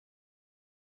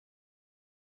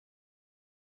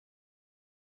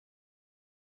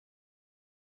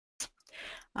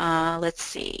Let's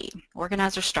see,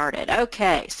 organizer started.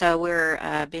 Okay, so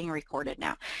we're being recorded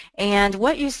now. And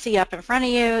what you see up in front of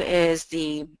you is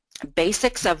the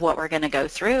basics of what we're going to go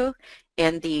through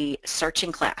in the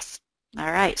searching class.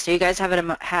 All right, so you guys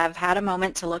have had a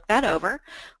moment to look that over.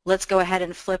 Let's go ahead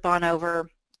and flip on over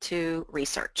to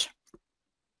research.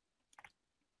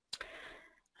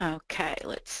 Okay,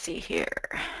 let's see here.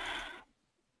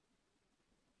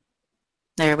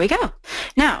 There we go.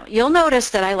 Now, you'll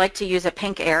notice that I like to use a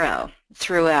pink arrow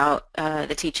throughout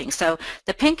the teaching. So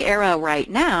the pink arrow right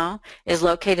now is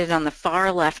located on the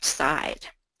far left side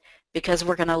because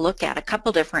we're going to look at a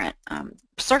couple different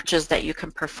searches that you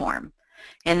can perform.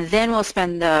 And then we'll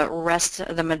spend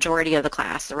the majority of the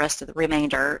class, the rest of the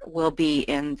remainder will be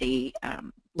in the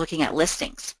looking at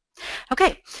listings.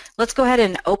 Okay, let's go ahead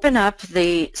and open up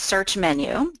the search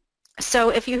menu. So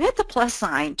if you hit the plus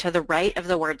sign to the right of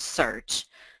the word search,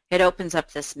 it opens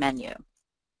up this menu.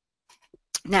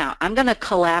 Now, I'm going to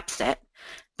collapse it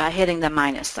by hitting the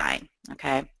minus sign,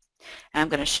 okay? And I'm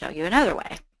going to show you another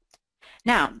way.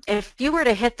 Now, if you were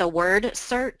to hit the word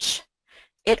search,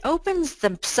 it opens the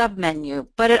submenu,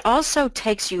 but it also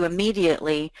takes you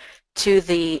immediately to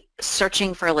the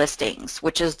searching for listings,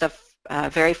 which is the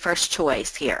very first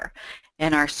choice here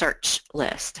in our search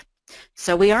list.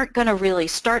 So we aren't going to really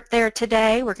start there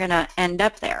today. We're going to end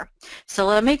up there. So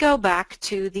let me go back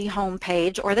to the home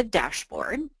page or the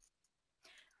dashboard.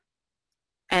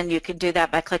 And you can do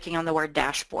that by clicking on the word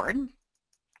dashboard.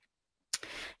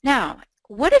 Now,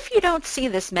 what if you don't see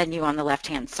this menu on the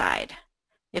left-hand side?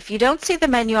 If you don't see the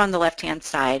menu on the left-hand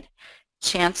side,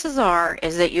 chances are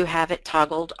is that you have it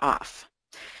toggled off.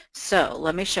 So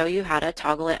let me show you how to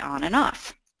toggle it on and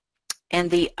off. In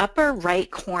the upper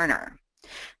right corner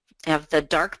of the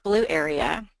dark blue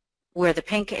area where the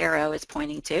pink arrow is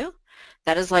pointing to,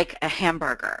 that is like a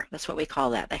hamburger. That's what we call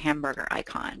that, the hamburger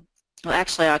icon. Well,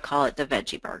 actually, I call it the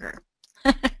veggie burger.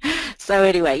 So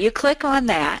anyway, you click on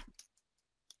that,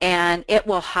 and it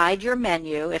will hide your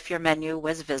menu if your menu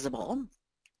was visible.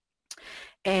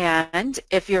 And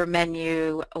if your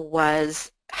menu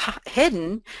was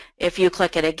hidden, if you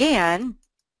click it again,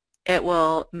 it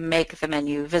will make the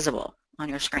menu visible on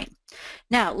your screen.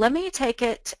 Now, let me take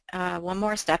it one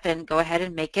more step and go ahead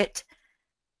and make it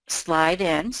slide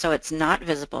in so it's not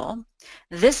visible.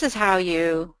 This is how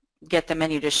you get the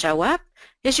menu to show up,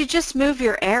 is you just move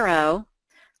your arrow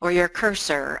or your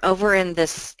cursor over in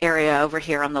this area over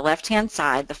here on the left-hand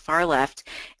side, the far left,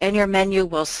 and your menu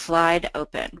will slide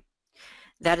open.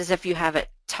 That is if you have it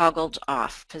toggled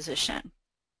off position.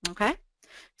 Okay?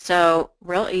 So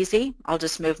real easy. I'll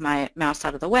just move my mouse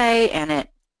out of the way and it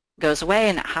goes away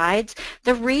and it hides.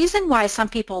 The reason why some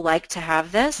people like to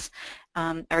have this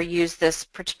or use this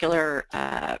particular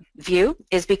view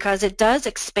is because it does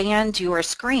expand your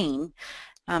screen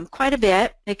quite a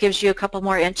bit. It gives you a couple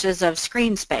more inches of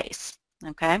screen space.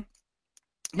 Okay?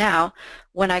 Now,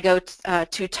 when I go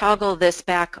to toggle this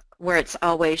back where it's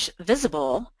always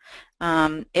visible,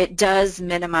 it does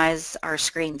minimize our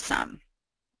screen some,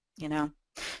 you know.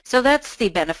 So that's the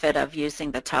benefit of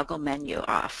using the toggle menu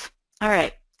off. All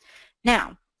right.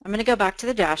 Now, I'm going to go back to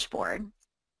the dashboard,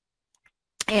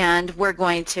 and we're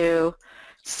going to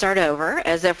start over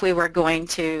as if we were going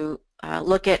to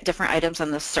look at different items on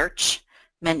the search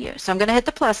menu. So I'm going to hit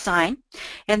the plus sign,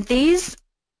 and these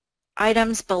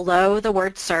items below the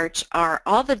word search are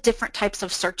all the different types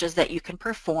of searches that you can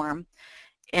perform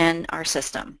in our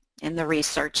system, in the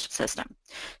research system.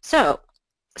 So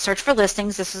search for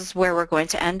listings, this is where we're going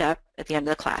to end up at the end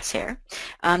of the class here.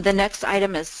 The next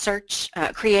item is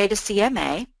create a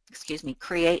CMA.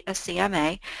 Create a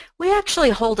CMA. We actually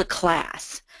hold a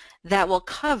class that will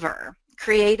cover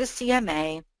create a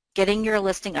CMA, getting your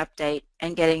listing update,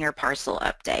 and getting your parcel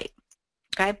update.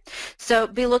 Okay, so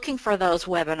be looking for those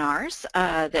webinars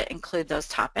that include those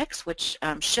topics, which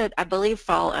should, I believe,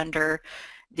 fall under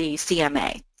the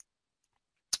CMA.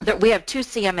 We have two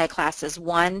CMA classes.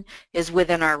 One is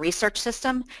within our research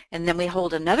system, and then we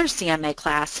hold another CMA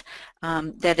class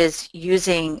that is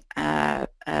using an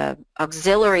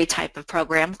auxiliary type of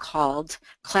program called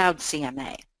Cloud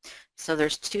CMA. So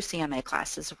there's two CMA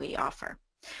classes we offer.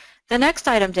 The next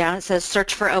item down, it says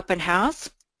search for open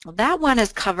house. Well, that one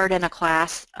is covered in a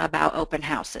class about open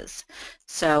houses,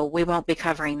 so we won't be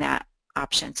covering that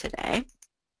option today.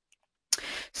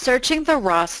 Searching the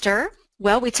roster.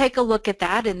 Well, we take a look at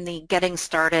that in the Getting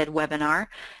Started webinar.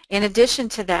 In addition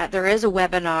to that, there is a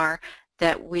webinar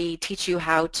that we teach you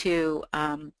how to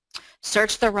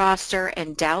search the roster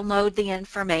and download the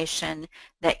information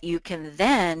that you can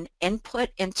then input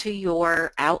into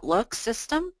your Outlook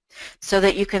system so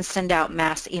that you can send out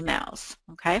mass emails.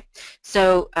 Okay,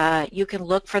 so you can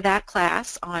look for that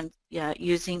class on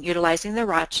utilizing the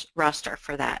roster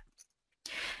for that.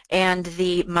 And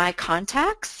the My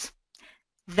Contacts,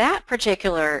 that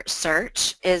particular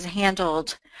search is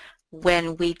handled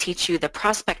when we teach you the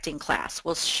prospecting class.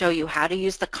 We'll show you how to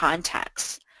use the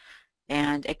contacts,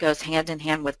 and it goes hand in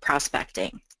hand with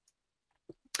prospecting.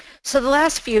 So the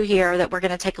last few here that we're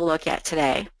going to take a look at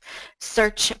today,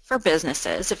 search for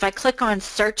businesses. If I click on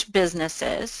search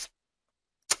businesses,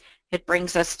 it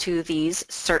brings us to these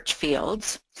search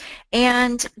fields.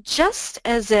 And just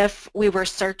as if we were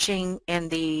searching in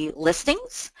the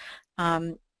listings,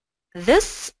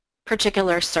 this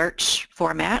particular search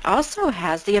format also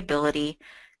has the ability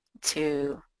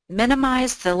to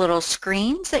minimize the little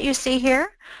screens that you see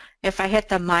here. If I hit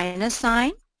the minus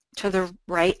sign to the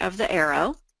right of the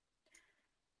arrow,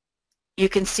 you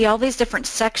can see all these different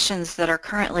sections that are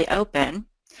currently open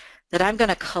that I'm going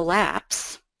to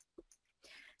collapse,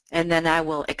 and then I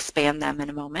will expand them in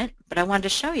a moment. But I wanted to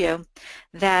show you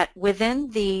that within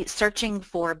the searching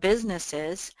for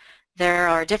businesses, there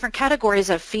are different categories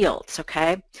of fields,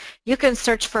 okay? You can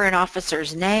search for an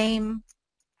officer's name,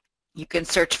 you can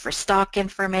search for stock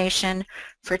information,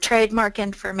 for trademark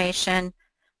information,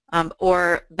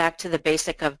 or back to the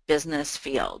basic of business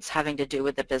fields having to do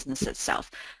with the business itself.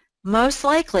 Most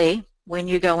likely, when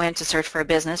you go in to search for a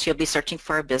business, you'll be searching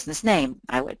for a business name,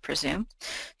 I would presume.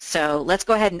 So let's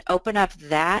go ahead and open up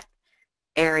that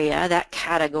area, that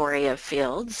category of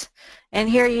fields. And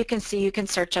here you can see you can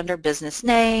search under business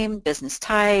name, business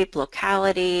type,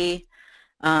 locality,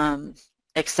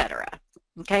 etc.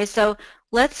 Okay, so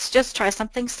let's just try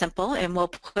something simple, and we'll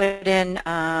put in,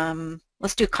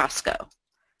 let's do Costco.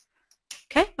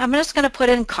 Okay, I'm just going to put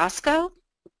in Costco,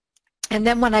 and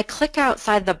then when I click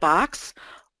outside the box,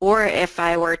 or if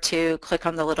I were to click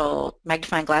on the little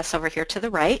magnifying glass over here to the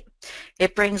right,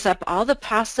 it brings up all the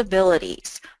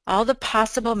possibilities, all the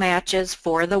possible matches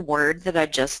for the word that I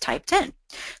just typed in.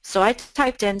 So I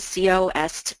typed in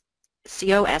C-O-S-T-C-O,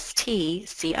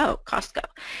 Costco,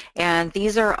 and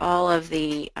these are all of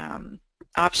the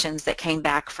options that came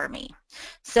back for me.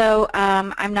 So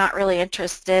I'm not really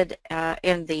interested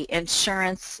in the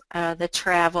insurance, the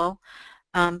travel,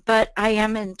 but I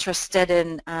am interested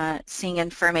in seeing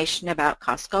information about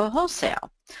Costco wholesale.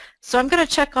 So I'm going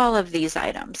to check all of these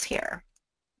items here.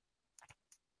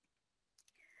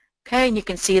 Okay, and you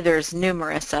can see there's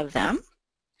numerous of them.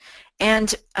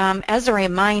 And as a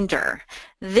reminder,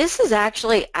 this is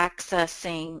actually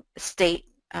accessing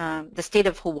the state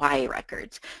of Hawaii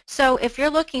records. So if you're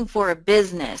looking for a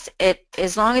business,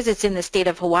 as long as it's in the state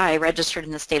of Hawaii, registered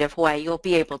in the state of Hawaii, you'll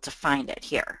be able to find it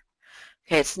here.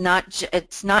 Okay, it's not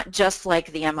just like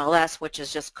the MLS, which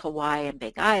is just Kauai and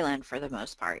Big Island for the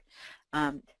most part.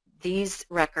 These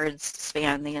records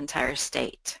span the entire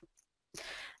state.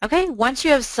 Okay, once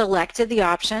you have selected the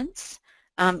options,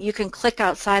 you can click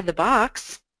outside the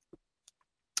box,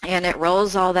 and it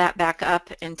rolls all that back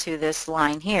up into this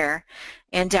line here.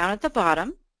 And down at the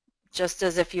bottom, just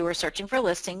as if you were searching for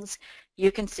listings,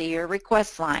 you can see your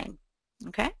request line.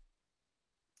 Okay?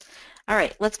 All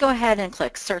right, let's go ahead and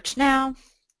click Search Now.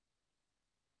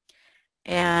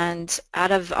 And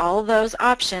out of all those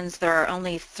options, there are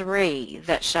only 3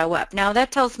 that show up. Now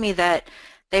that tells me that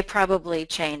they probably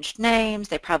changed names.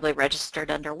 They probably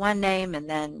registered under one name and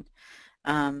then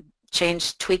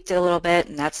tweaked it a little bit,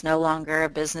 and that's no longer a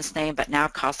business name, but now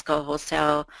Costco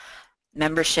Wholesale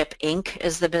Membership Inc.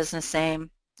 is the business name,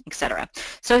 etc.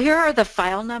 So here are the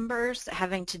file numbers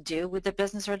having to do with the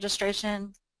business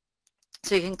registration.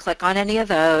 So you can click on any of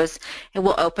those. It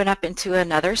will open up into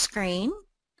another screen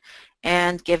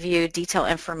and give you detailed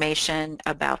information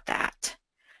about that.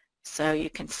 So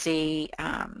you can see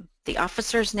the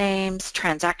officers' names,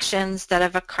 transactions that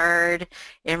have occurred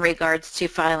in regards to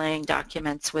filing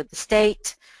documents with the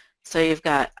state. So you've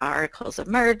got articles of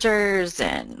mergers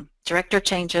and director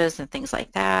changes and things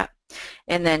like that.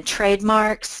 And then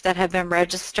trademarks that have been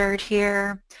registered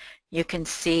here. You can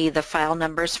see the file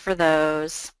numbers for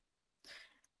those.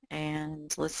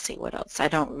 And let's see what else. I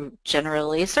don't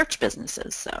generally search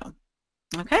businesses, so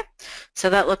okay. So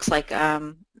that looks like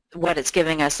what it's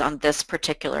giving us on this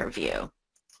particular view.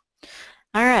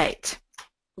 All right,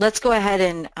 let's go ahead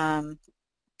and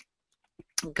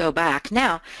go back.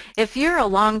 Now, if you're a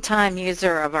long-time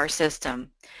user of our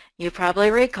system, you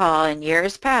probably recall in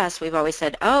years past we've always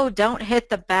said, oh, don't hit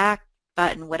the back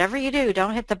button. Whatever you do,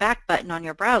 don't hit the back button on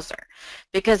your browser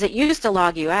because it used to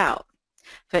log you out.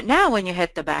 But now when you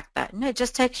hit the back button, it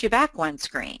just takes you back one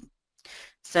screen.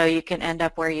 So you can end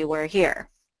up where you were here.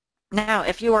 Now,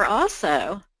 if you were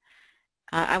also,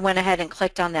 I went ahead and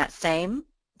clicked on that same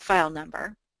file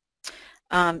number.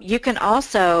 You can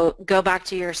also go back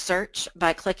to your search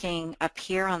by clicking up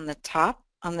here on the top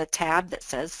on the tab that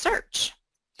says search.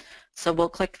 So we'll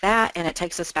click that and it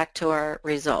takes us back to our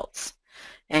results.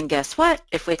 And guess what?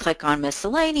 If we click on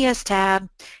miscellaneous tab,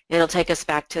 it'll take us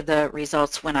back to the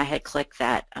results when I had clicked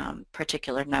that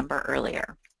particular number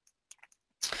earlier.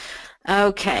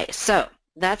 Okay, so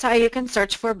that's how you can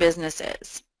search for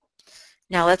businesses.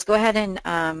 Now let's go ahead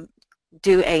and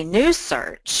do a new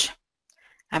search.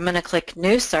 I'm going to click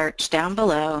New Search down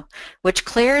below, which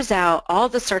clears out all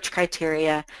the search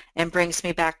criteria and brings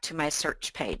me back to my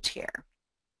search page here.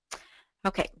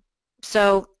 Okay,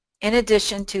 so in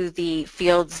addition to the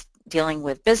fields dealing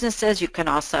with businesses, you can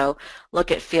also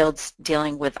look at fields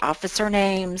dealing with officer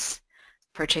names,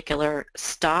 particular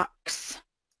stocks,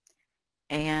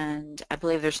 and I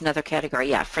believe there's another category,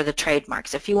 yeah, for the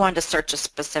trademarks, if you want to search a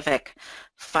specific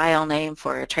file name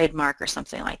for a trademark or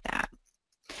something like that.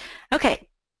 Okay.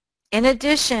 In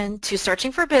addition to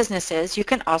searching for businesses, you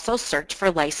can also search for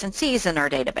licensees in our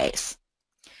database.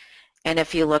 And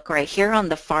if you look right here on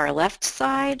the far left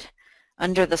side,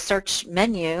 under the search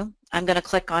menu, I'm going to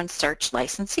click on Search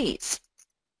Licensees.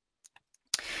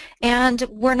 And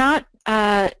we're not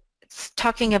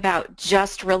talking about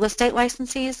just real estate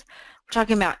licensees. We're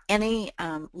talking about any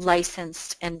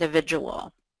licensed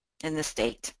individual in the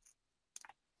state.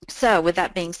 So with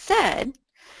that being said,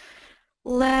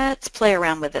 let's play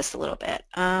around with this a little bit.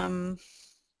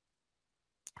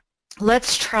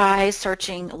 Let's try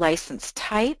searching license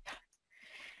type,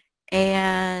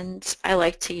 and I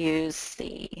like to use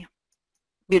the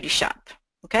beauty shop.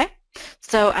 Okay,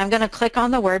 so I'm going to click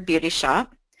on the word beauty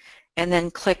shop and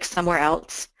then click somewhere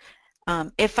else.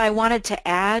 If I wanted to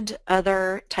add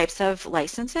other types of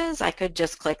licenses, I could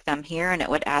just click them here and it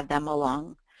would add them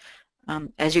along.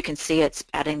 As you can see, it's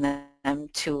adding them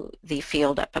to the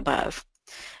field up above.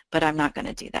 But I'm not going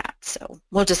to do that, so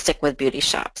we'll just stick with beauty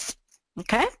shops.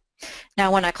 Okay? Now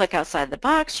when I click outside the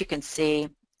box, you can see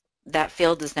that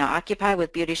field is now occupied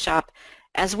with beauty shop,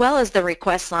 as well as the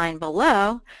request line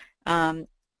below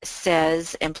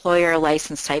says employer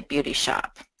license type beauty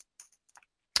shop.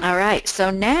 All right,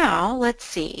 so now let's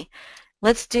see.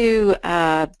 Let's do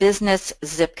business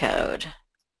zip code.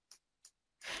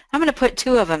 I'm going to put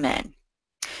 2 of them in.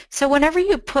 So whenever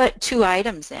you put 2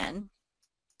 items in,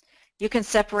 you can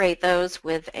separate those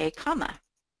with a comma.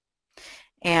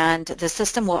 And the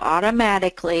system will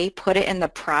automatically put it in the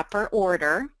proper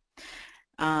order.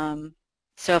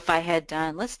 So if I had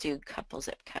done, let's do couple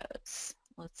zip codes.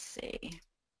 Let's see.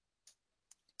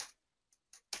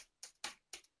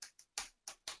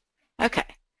 Okay.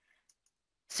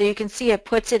 So you can see it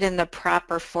puts it in the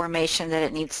proper formation that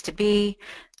it needs to be.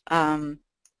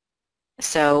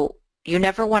 So you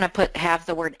never want to have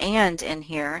the word and in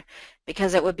here,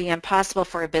 because it would be impossible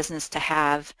for a business to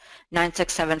have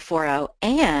 96740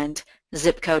 and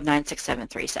zip code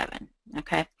 96737.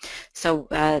 Okay, so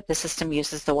the system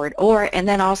uses the word or, and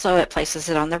then also it places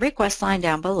it on the request line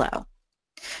down below.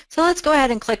 So let's go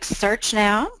ahead and click search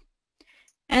now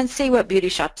and see what beauty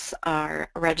shops are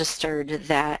registered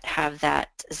that have that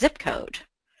zip code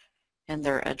in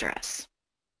their address.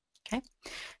 Okay,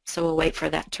 so we'll wait for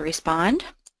that to respond.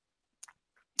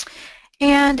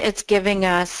 And it's giving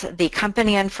us the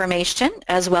company information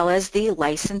as well as the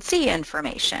licensee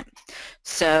information.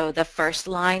 So the first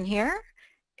line here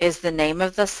is the name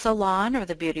of the salon or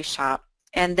the beauty shop,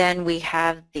 and then we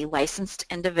have the licensed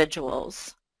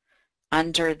individuals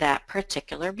under that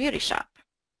particular beauty shop.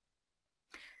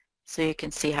 So you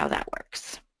can see how that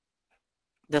works.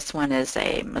 This one is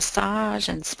a massage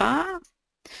and spa,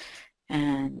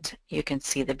 and you can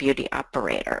see the beauty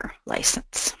operator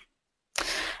license.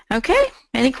 Okay,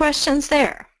 any questions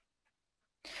there?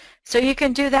 So you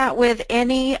can do that with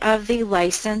any of the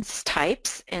license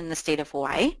types in the state of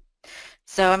Hawaii.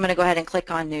 So I'm going to go ahead and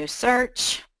click on New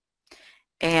Search.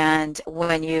 And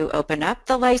when you open up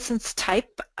the license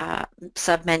type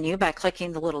submenu by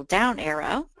clicking the little down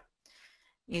arrow,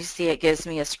 you see it gives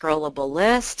me a scrollable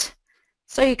list.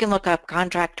 So you can look up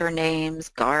contractor names,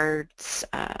 guards,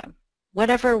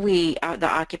 whatever the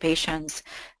occupations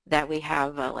that we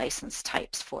have license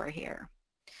types for here.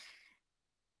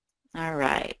 All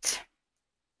right.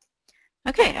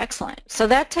 Okay, excellent. So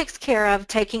that takes care of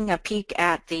taking a peek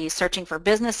at the searching for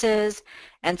businesses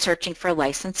and searching for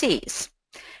licensees.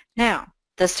 Now,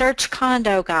 the search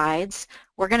condo guides,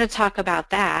 we're going to talk about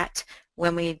that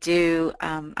when we do,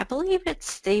 I believe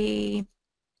it's the,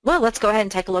 well, let's go ahead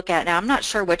and take a look at it now. I'm not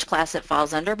sure which class it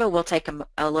falls under, but we'll take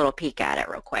a little peek at it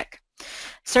real quick.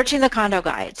 Searching the condo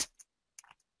guides.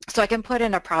 So I can put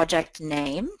in a project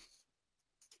name,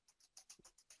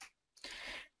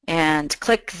 and and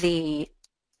click the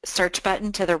search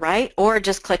button to the right, or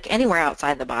just click anywhere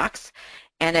outside the box,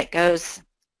 and it goes.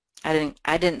 I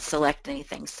didn't select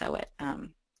anything, so it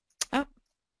oh,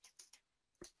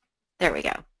 there we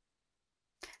go.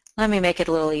 Let me make it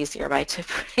a little easier by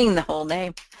putting the whole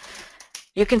name.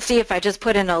 You can see if I just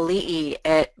put in Ali'i,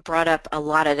 it brought up a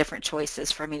lot of different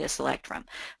choices for me to select from.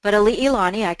 But Ali'i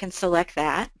Lani, I can select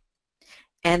that,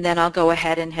 and then I'll go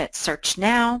ahead and hit search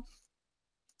now,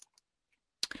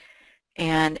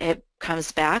 and it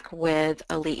comes back with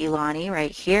Ali'i Lani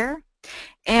right here.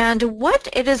 And what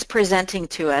it is presenting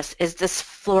to us is this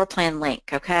floor plan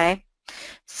link, okay?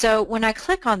 So when I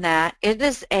click on that, it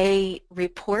is a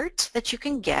report that you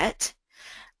can get,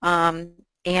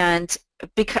 and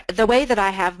because the way that I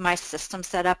have my system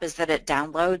set up is that it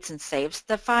downloads and saves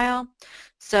the file.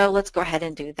 So let's go ahead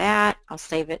and do that. I'll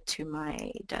save it to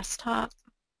my desktop.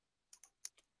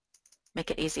 Make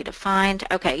it easy to find.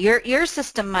 Okay, your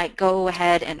system might go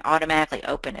ahead and automatically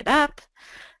open it up,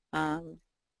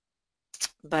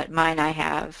 but mine I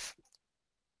have.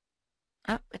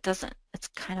 Oh, it doesn't. It's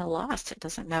kind of lost. It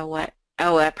doesn't know what.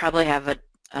 Oh, I probably have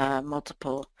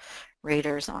multiple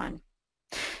readers on.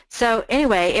 So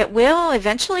anyway, it will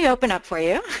eventually open up for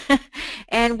you.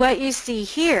 And what you see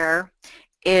here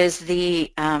is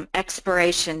the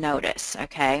expiration notice,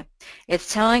 okay?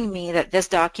 It's telling me that this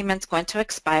document's going to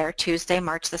expire Tuesday,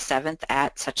 March the 7th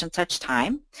at such and such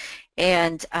time.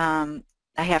 And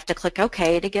I have to click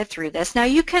OK to get through this. Now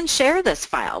you can share this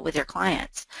file with your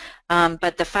clients,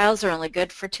 but the files are only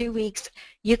good for 2 weeks.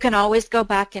 You can always go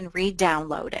back and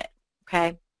re-download it,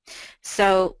 okay?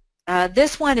 So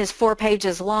this one is 4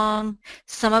 pages long.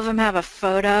 Some of them have a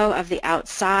photo of the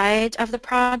outside of the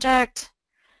project.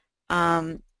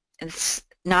 It's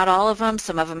not all of them.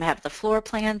 Some of them have the floor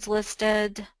plans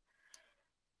listed.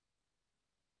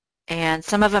 And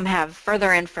some of them have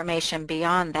further information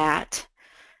beyond that.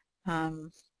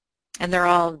 And they're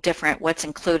all different, what's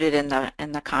included in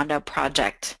the condo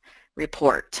project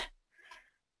report.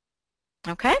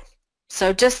 Okay,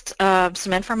 so just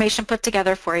some information put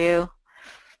together for you.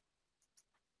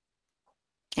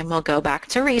 And we'll go back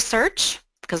to research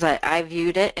because I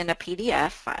viewed it in a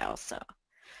PDF file. So,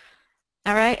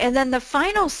 all right, and then the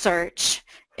final search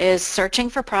is searching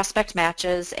for prospect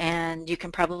matches, and you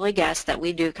can probably guess that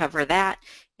we do cover that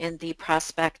in the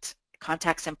prospect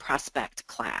contacts and prospect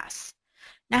class.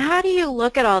 Now, how do you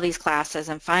look at all these classes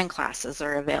and find classes that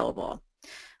are available?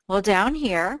 Well, down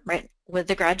here, right with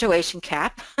the graduation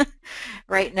cap,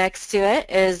 right next to it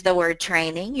is the word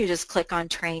training. You just click on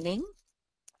training,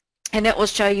 and it will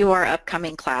show you our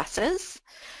upcoming classes.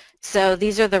 So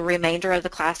these are the remainder of the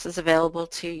classes available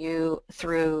to you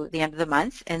through the end of the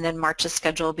month, and then March's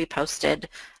schedule will be posted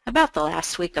about the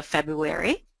last week of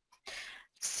February.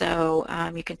 So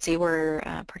you can see we're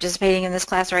participating in this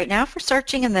class right now for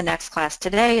searching, and the next class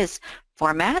today is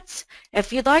formats.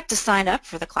 If you'd like to sign up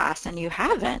for the class and you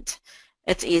haven't,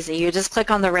 it's easy. You just click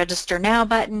on the Register Now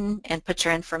button and put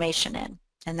your information in,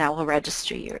 and that will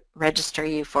register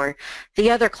you for the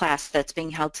other class that's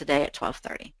being held today at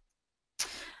 12:30.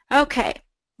 Okay,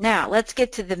 now let's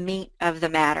get to the meat of the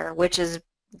matter, which is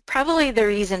probably the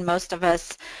reason most of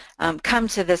us come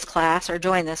to this class or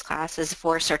join this class is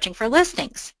for searching for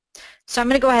listings. So I'm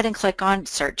going to go ahead and click on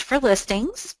Search for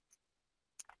Listings.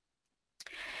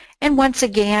 And once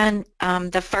again,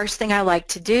 the first thing I like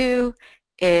to do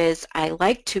is I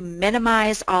like to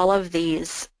minimize all of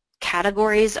these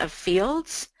categories of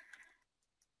fields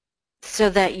so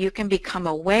that you can become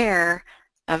aware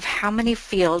of how many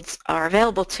fields are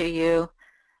available to you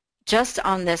just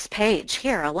on this page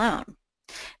here alone.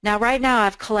 Now right now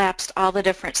I've collapsed all the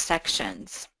different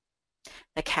sections,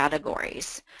 the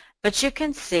categories, but you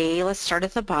can see, let's start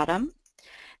at the bottom.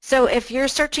 So if you're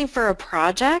searching for a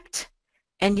project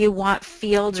and you want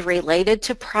fields related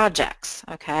to projects,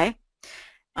 okay,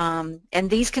 and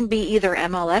these can be either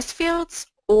MLS fields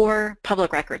or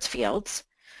public records fields,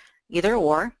 either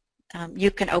or.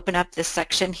 You can open up this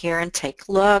section here and take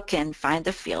a look and find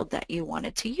the field that you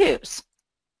wanted to use.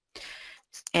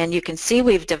 And you can see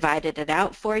we've divided it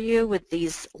out for you with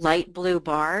these light blue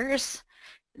bars.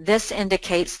 This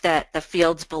indicates that the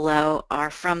fields below are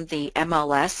from the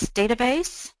MLS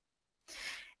database.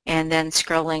 And then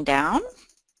scrolling down,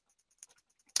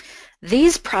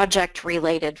 these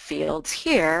project-related fields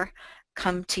here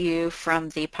come to you from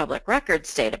the public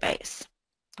records database.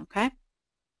 Okay?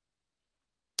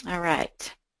 All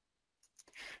right.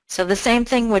 So the same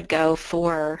thing would go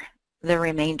for the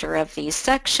remainder of these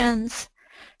sections.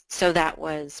 So that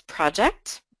was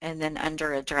project, and then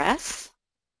under address,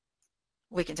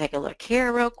 we can take a look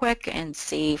here real quick and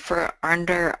see for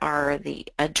under the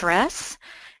address,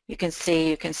 You can see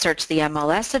you can search the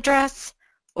MLS address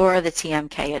or the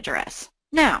TMK address.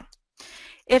 Now,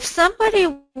 if somebody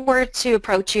were to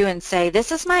approach you and say,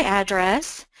 this is my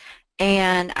address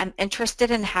and I'm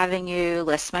interested in having you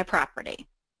list my property,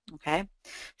 okay?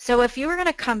 So if you were going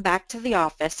to come back to the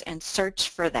office and search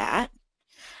for that,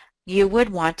 you would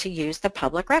want to use the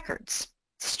public records,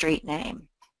 street name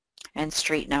and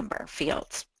street number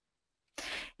fields.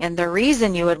 And the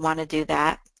reason you would want to do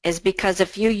that is because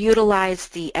if you utilize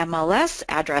the MLS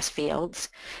address fields,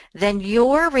 then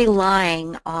you're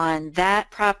relying on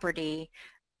that property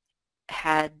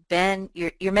had been,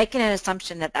 you're making an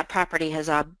assumption that that property has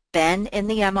been in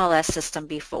the MLS system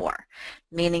before,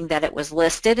 meaning that it was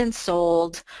listed and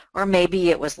sold, or maybe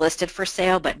it was listed for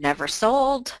sale but never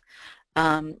sold.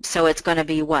 So it's going to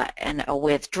be what? A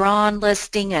withdrawn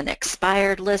listing, an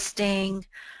expired listing.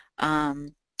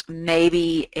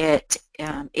 Maybe it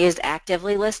is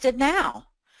actively listed now.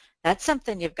 That's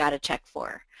something you've got to check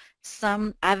for.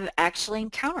 I've actually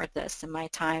encountered this in my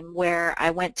time where I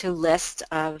went to list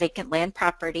a vacant land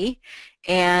property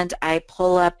and I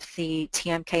pull up the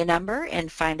TMK number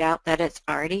and find out that it's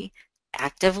already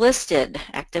actively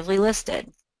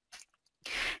listed.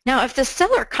 Now, if the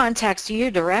seller contacts you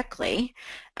directly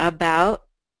about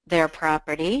their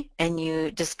property and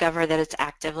you discover that it's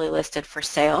actively listed for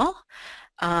sale,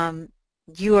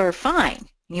 you are fine.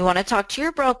 You want to talk to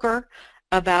your broker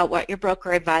about what your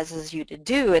broker advises you to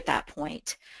do at that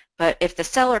point. But if the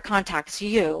seller contacts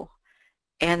you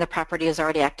and the property is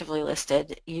already actively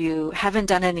listed, you haven't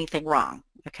done anything wrong,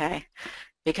 okay?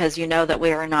 Because you know that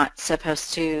we are not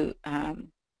supposed to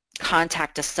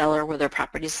contact a seller where their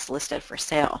property is listed for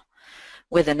sale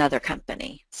with another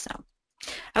company. So,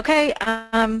 okay.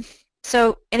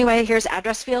 So anyway, here's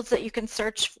address fields that you can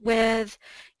search with.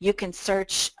 You can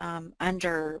search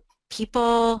under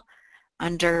people,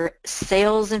 under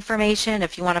sales information.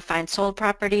 If you want to find sold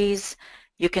properties,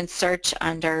 you can search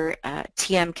under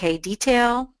TMK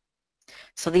detail.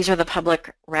 So these are the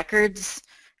public records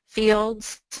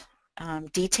fields,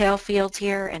 detail fields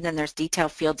here, and then there's detail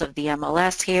fields of the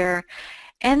MLS here.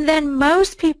 And then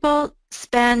most people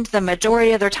spend the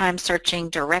majority of their time searching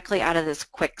directly out of this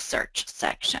quick search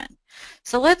section.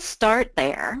 So let's start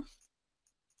there.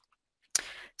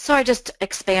 So I just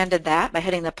expanded that by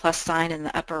hitting the plus sign in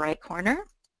the upper right corner.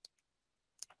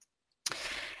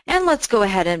 And let's go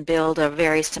ahead and build a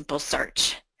very simple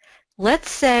search. Let's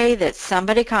say that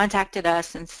somebody contacted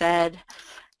us and said,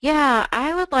 yeah,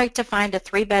 I would like to find a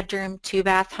 3-bedroom,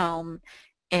 2-bath home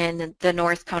in the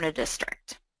North Kona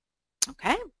district.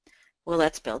 Okay, well,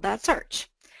 let's build that search.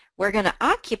 We're going to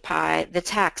occupy the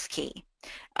tax key.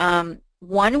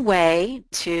 One way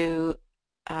to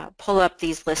pull up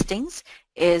these listings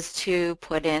is to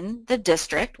put in the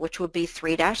district, which would be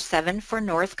 3-7 for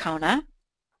North Kona,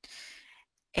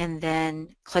 and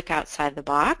then click outside the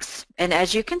box. And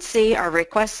as you can see, our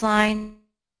request line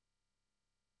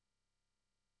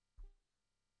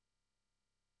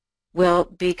will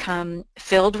become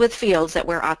filled with fields that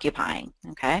we're occupying,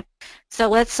 okay? So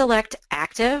let's select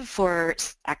active for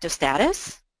active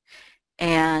status,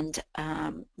 and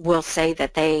we'll say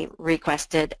that they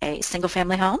requested a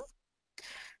single-family home.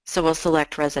 So we'll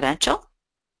select residential,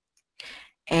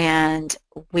 and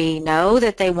we know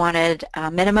that they wanted a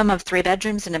minimum of 3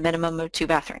 bedrooms and a minimum of 2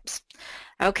 bathrooms.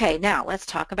 Okay, now let's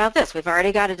talk about this. We've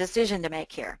already got a decision to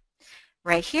make here.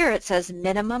 Right here it says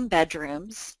minimum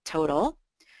bedrooms total,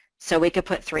 so we could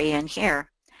put 3 in here.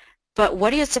 But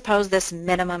what do you suppose this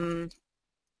minimum,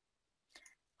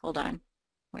 hold on,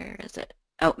 where is it?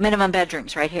 Oh, minimum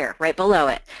bedrooms right here, right below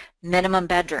it, minimum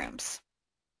bedrooms,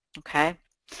 okay?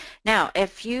 Now,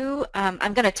 if you, I'm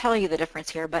going to tell you the difference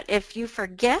here, but if you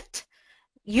forget,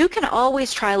 you can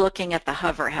always try looking at the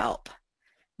hover help.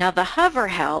 Now, the hover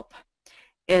help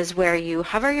is where you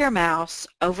hover your mouse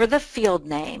over the field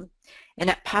name, and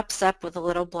it pops up with a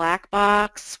little black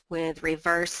box with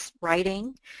reverse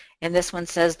writing, and this one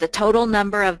says the total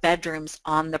number of bedrooms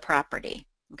on the property.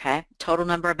 Okay, total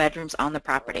number of bedrooms on the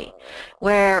property.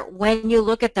 Where when you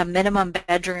look at the minimum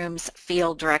bedrooms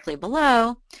field directly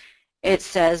below, it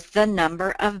says the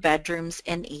number of bedrooms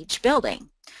in each building.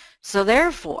 So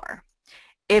therefore,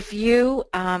 if you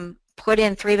put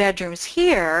in 3 bedrooms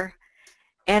here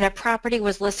and a property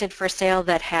was listed for sale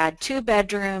that had 2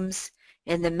 bedrooms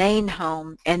in the main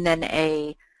home and then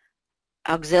a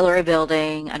auxiliary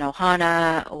building, an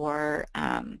ohana, or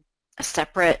a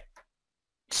separate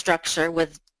structure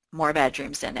with more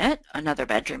bedrooms in it, another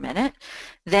bedroom in it,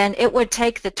 then it would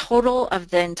take the total of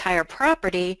the entire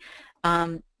property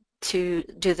to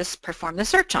perform the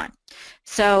search on.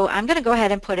 So I'm going to go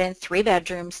ahead and put in 3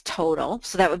 bedrooms total,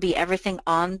 so that would be everything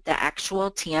on the actual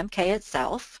TMK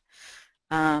itself.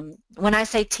 When I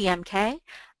say TMK,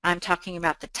 I'm talking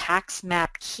about the tax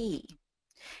map key.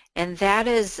 And that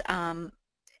is a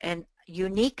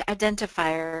unique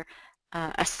identifier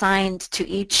assigned to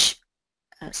each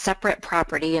separate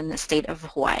property in the state of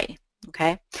Hawaii.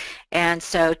 Okay, and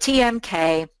so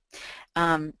TMK,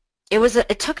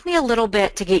 it took me a little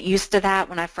bit to get used to that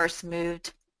when I first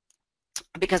moved,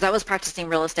 because I was practicing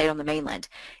real estate on the mainland,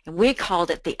 and we called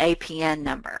it the APN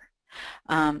number.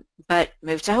 But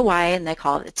moved to Hawaii and they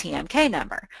called it the TMK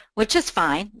number, which is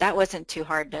fine. That wasn't too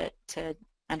hard to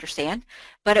understand.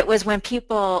 But it was when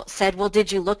people said, well,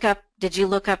 did you look up the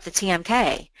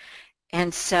TMK?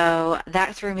 And so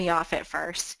that threw me off at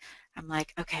first. I'm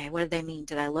like, okay, what do they mean?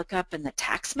 Did I look up in the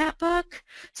tax map book?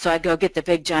 So I go get the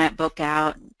big giant book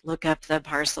out and look up the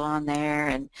parcel on there,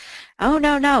 and oh,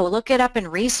 no, look it up in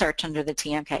research under the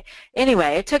TMK.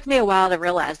 Anyway, it took me a while to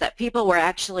realize that people were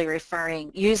actually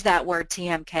use that word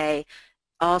TMK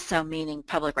also meaning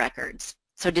public records.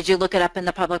 So did you look it up in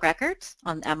the public records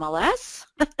on MLS?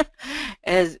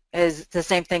 is the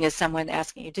same thing as someone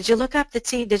asking you, did you look it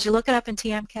up in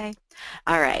TMK?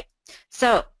 All right.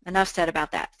 So enough said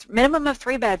about that. Minimum of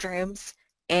 3 bedrooms,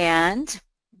 and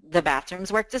the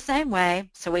bathrooms work the same way.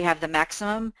 So we have the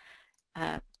maximum,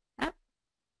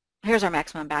 here's our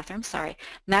maximum bathroom, sorry.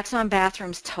 Maximum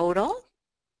bathrooms total,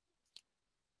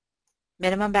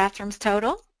 minimum bathrooms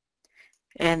total,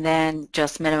 and then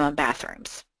just minimum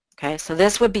bathrooms. Okay, so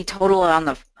this would be total on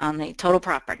the total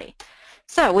property.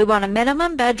 So we want a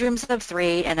minimum bedrooms of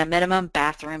 3 and a minimum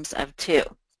bathrooms of 2.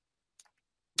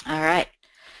 All right.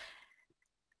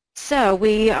 So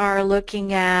we are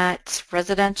looking at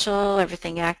residential,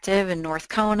 everything active in North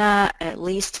Kona, at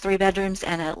least 3 bedrooms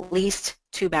and at least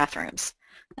 2 bathrooms.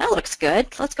 That looks good.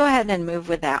 Let's go ahead and move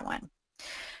with that one.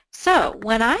 So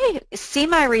when I see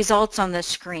my results on the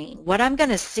screen, what I'm going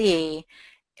to see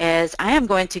is I am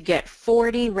going to get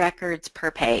 40 records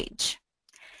per page,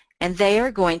 and they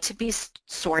are going to be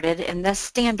sorted in the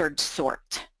standard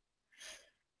sort.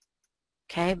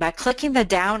 Okay, by clicking the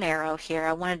down arrow here,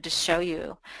 I wanted to show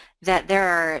you that there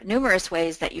are numerous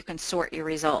ways that you can sort your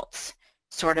results.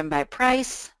 Sort them by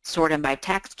price, sort them by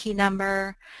tax key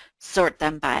number, sort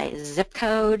them by zip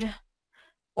code,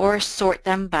 or sort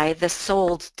them by the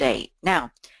sold date.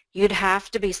 Now, you'd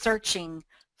have to be searching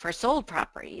for sold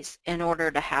properties in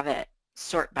order to have it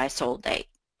sort by sold date,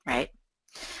 right?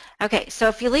 Okay, so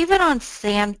if you leave it on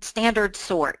standard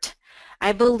sort,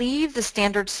 I believe the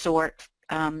standard sort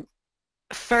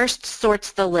first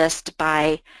sorts the list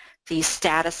by the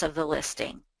status of the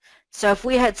listing. So if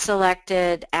we had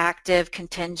selected active,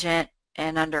 contingent,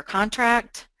 and under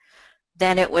contract,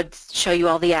 then it would show you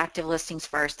all the active listings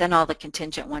first, then all the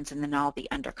contingent ones, and then all the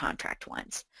under contract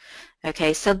ones.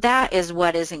 Okay, so that is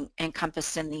what is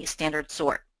encompassed in the standard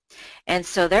sort. And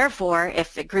so therefore,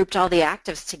 if it grouped all the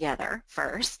actives together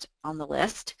first on the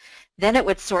list, then it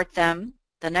would sort them,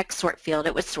 the next sort field,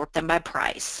 it would sort them by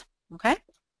price. Okay,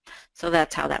 so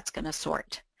that's how that's going to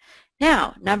sort.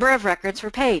 Now, number of records per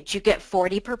page. You get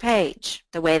 40 per page,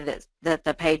 the way that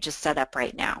the page is set up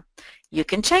right now. You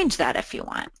can change that if you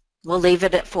want. We'll leave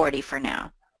it at 40 for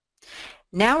now.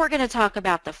 Now we're going to talk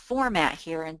about the format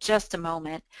here in just a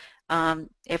moment,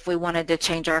 if we wanted to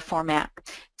change our format.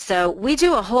 So we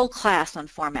do a whole class on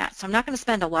format, so I'm not going to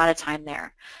spend a lot of time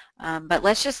there. But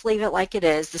let's just leave it like it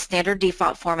is. The standard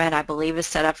default format, I believe, is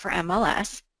set up for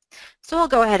MLS. So we'll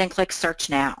go ahead and click Search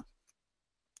Now.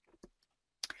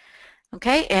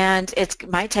 Okay, and it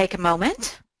might take a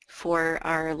moment for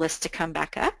our list to come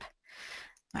back up.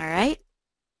 All right,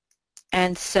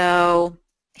 and so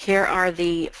here are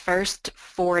the first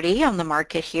 40 on the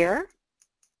market here.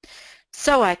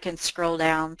 So I can scroll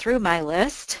down through my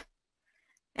list,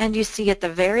 and you see at the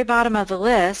very bottom of the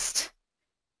list,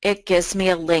 it gives me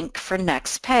a link for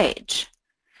next page.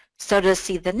 So to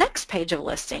see the next page of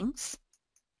listings,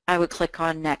 I would click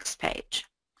on next page,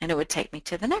 and it would take me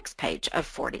to the next page of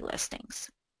 40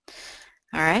 listings.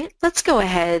 All right, let's go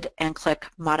ahead and click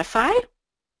Modify.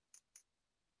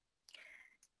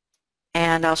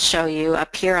 And I'll show you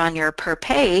up here on your per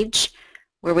page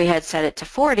where we had set it to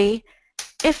 40.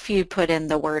 If you put in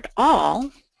the word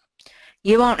all,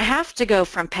 you won't have to go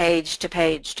from page to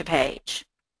page to page.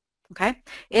 Okay?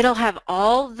 It'll have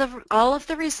all of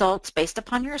the results based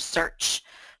upon your search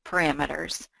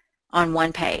parameters on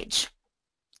one page.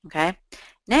 Okay?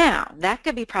 Now, that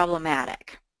could be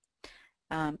problematic.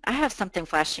 I have something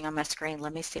flashing on my screen.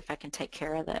 Let me see if I can take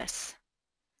care of this.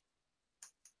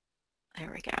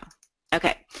 There we go.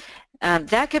 Okay,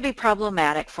 that could be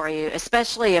problematic for you,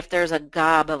 especially if there's a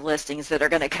gob of listings that are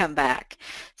going to come back.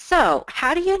 So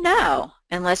how do you know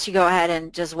unless you go ahead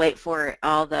and just wait for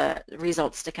all the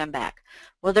results to come back?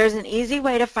 Well, there's an easy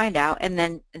way to find out, and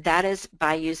then that is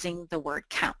by using the word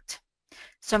count.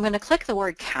 So I'm going to click the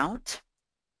word count,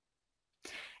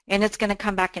 and it's going to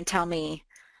come back and tell me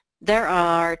there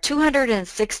are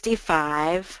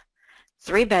 265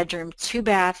 3-bedroom,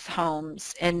 2-bath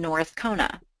homes in North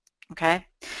Kona. Okay,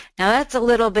 now that's a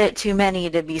little bit too many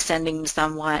to be sending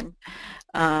someone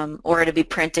or to be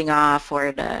printing off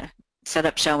or to set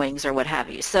up showings or what have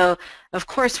you. So of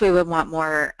course we would want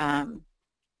more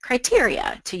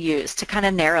criteria to use to kind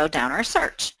of narrow down our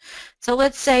search. So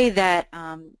let's say that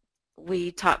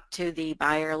we talked to the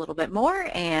buyer a little bit more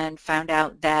and found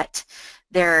out that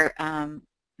their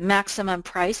maximum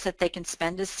price that they can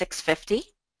spend is $650.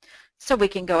 So we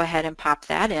can go ahead and pop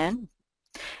that in.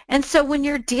 And so when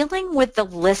you're dealing with the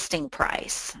listing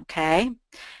price, okay,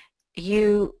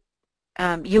 you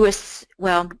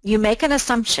make an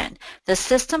assumption. The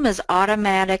system is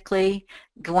automatically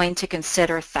going to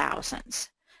consider thousands.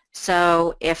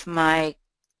 So if my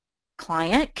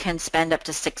client can spend up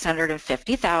to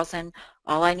 $650,000,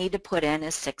 all I need to put in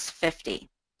is $650,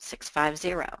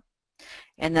 650.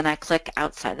 And then I click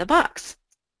outside the box.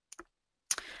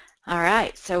 All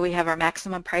right, so we have our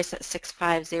maximum price at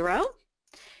 $650.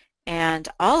 And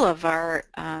all of our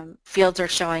fields are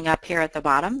showing up here at the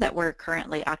bottom that we're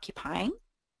currently occupying.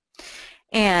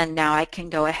 And now I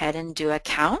can go ahead and do a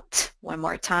count one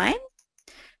more time.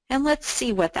 And let's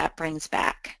see what that brings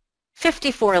back.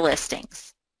 54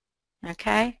 listings.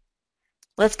 Okay.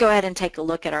 Let's go ahead and take a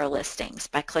look at our listings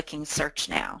by clicking Search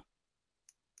Now.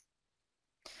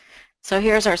 So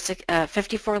here's our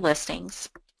 54 listings.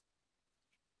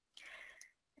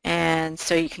 And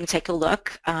so you can take a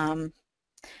look.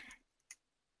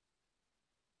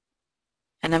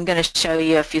 And I'm going to show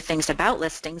you a few things about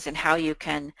listings and how you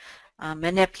can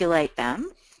manipulate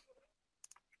them.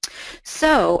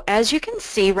 So as you can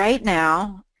see right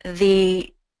now,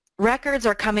 the records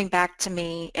are coming back to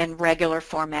me in regular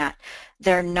format.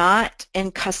 They're not in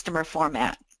customer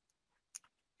format.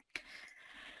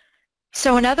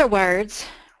 So in other words,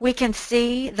 we can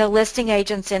see the listing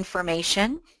agent's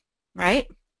information, right?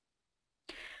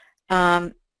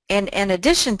 And in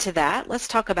addition to that, let's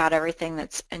talk about everything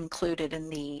that's included in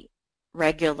the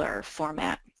regular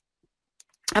format.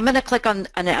 I'm going to click on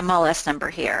an MLS number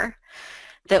here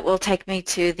that will take me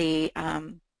to the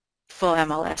full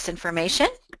MLS information.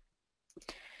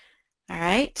 All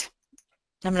right.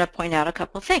 I'm going to point out a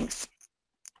couple things.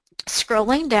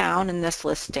 Scrolling down in this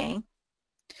listing,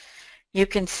 you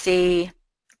can see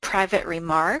private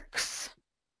remarks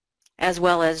as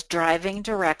well as driving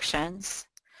directions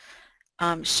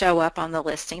show up on the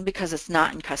listing because it's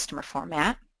not in customer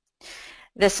format.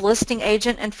 This listing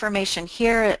agent information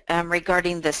here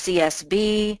regarding the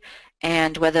CSB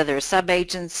and whether there's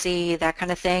sub-agency, that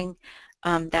kind of thing,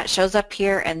 that shows up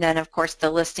here. And then, of course, the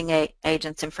listing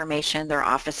agent's information, their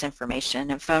office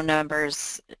information and phone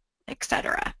numbers,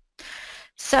 etc.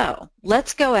 So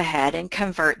let's go ahead and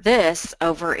convert this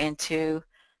over into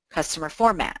customer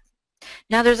format.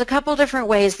 Now, there's a couple different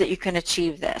ways that you can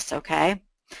achieve this, okay?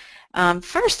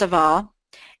 First of all,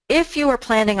 if you are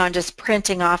planning on just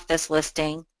printing off this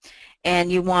listing and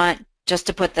you want just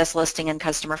to put this listing in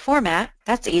customer format,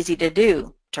 that's easy to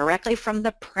do directly from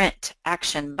the print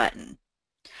action button.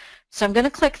 So I'm going to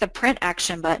click the print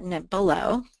action button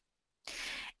below,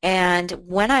 and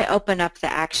when I open up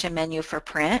the action menu for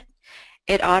print,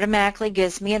 it automatically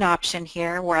gives me an option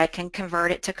here where I can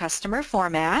convert it to customer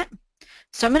format.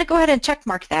 So I'm going to go ahead and check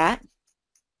mark that.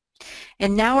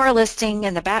 And now our listing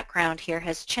in the background here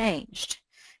has changed.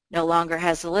 No longer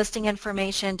has the listing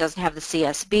information, doesn't have the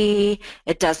CSB,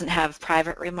 it doesn't have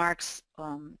private remarks,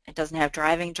 it doesn't have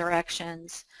driving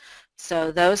directions.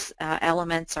 So those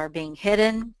elements are being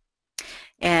hidden.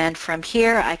 And from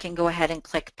here I can go ahead and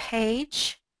click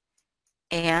Page,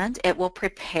 and it will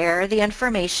prepare the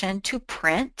information to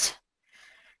print.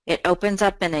 It opens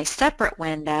up in a separate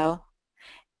window,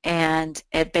 and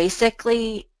it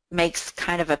basically makes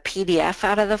kind of a PDF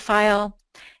out of the file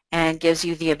and gives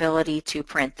you the ability to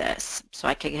print this. So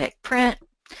I can hit print,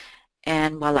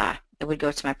 and voila, it would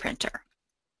go to my printer.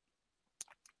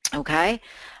 Okay,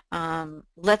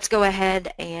 let's go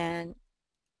ahead and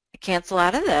cancel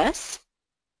out of this.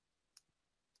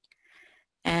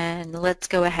 And let's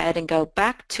go ahead and go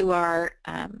back to our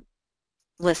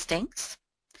listings.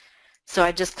 So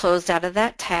I just closed out of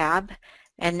that tab,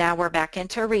 and now we're back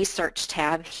into Research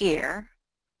tab here.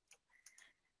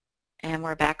 And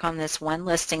we're back on this one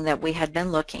listing that we had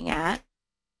been looking at.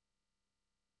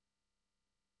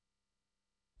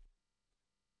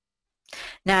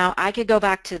 Now I could go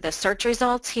back to the search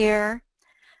results here.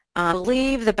 I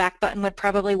believe the back button would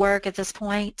probably work at this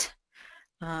point.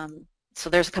 So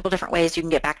there's a couple different ways you can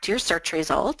get back to your search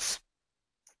results.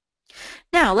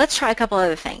 Now let's try a couple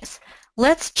other things.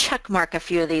 Let's check mark a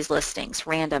few of these listings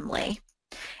randomly.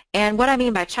 And what I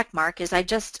mean by check mark is I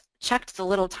just checked the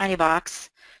little tiny box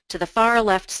to the far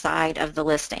left side of the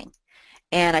listing.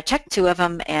 And I checked 2 of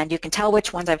them, and you can tell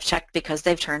which ones I've checked because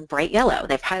they've turned bright yellow.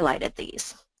 They've highlighted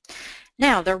these.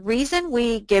 Now, the reason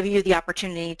we give you the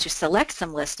opportunity to select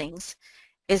some listings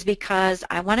is because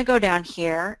I want to go down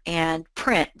here and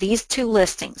print these 2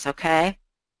 listings, okay?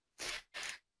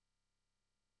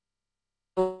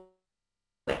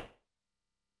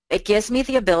 It gives me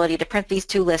the ability to print these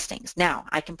 2 listings. Now,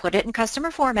 I can put it in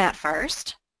customer format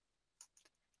first.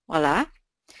 Voila.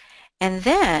 And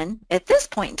then, at this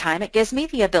point in time, it gives me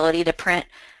the ability to print,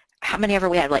 how many ever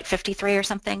we had, like 53 or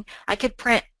something? I could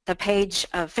print the page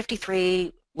of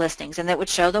 53 listings, and that would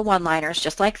show the one-liners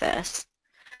just like this.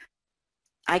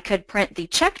 I could print the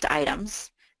checked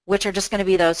items, which are just going to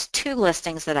be those 2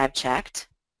 listings that I've checked,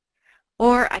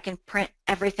 or I can print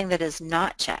everything that is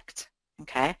not checked,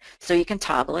 okay? So you can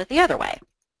toggle it the other way.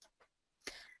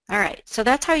 All right, so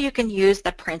that's how you can use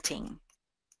the printing.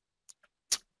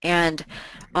 And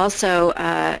also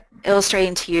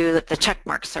illustrating to you that the check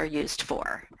marks are used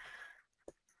for.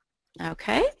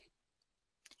 Okay?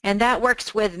 And that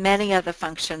works with many of the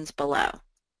functions below.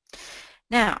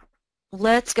 Now,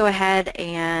 let's go ahead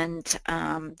and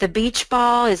the beach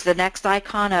ball is the next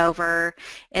icon over.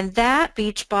 And that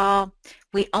beach ball,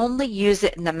 we only use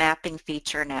it in the mapping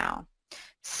feature now.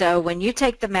 So when you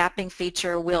take the mapping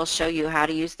feature, we'll show you how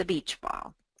to use the beach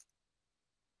ball.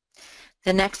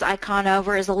 The next icon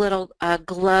over is a little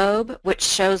globe, which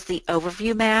shows the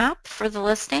overview map for the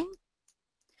listing.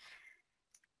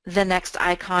 The next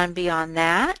icon beyond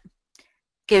that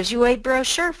gives you a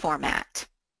brochure format.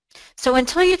 So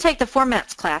until you take the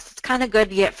formats class, it's kind of good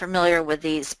to get familiar with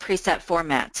these preset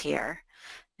formats here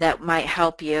that might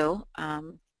help you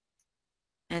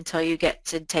until you get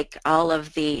to take all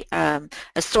of the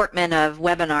assortment of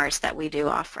webinars that we do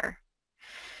offer.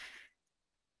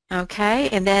 Okay,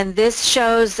 and then this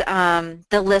shows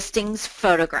the listings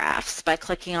photographs by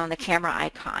clicking on the camera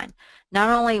icon. Not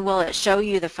only will it show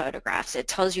you the photographs, it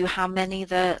tells you how many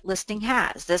the listing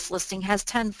has. This listing has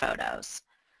 10 photos.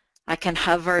 I can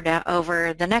hover down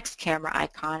over the next camera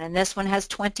icon, and this one has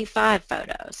 25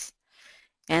 photos.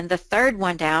 And the third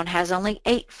one down has only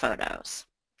 8 photos.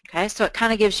 Okay, so it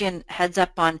kind of gives you a heads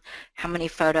up on how many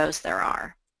photos there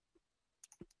are.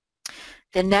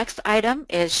 The next item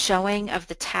is showing of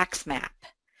the tax map.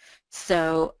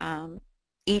 So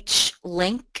each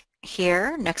link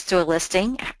here next to a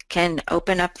listing can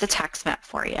open up the tax map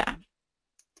for you.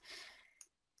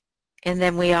 And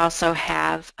then we also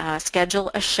have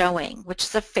schedule a showing, which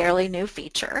is a fairly new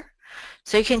feature.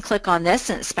 So you can click on this,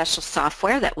 and it's special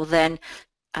software that will then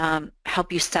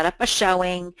help you set up a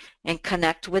showing and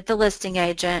connect with the listing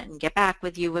agent and get back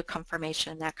with you with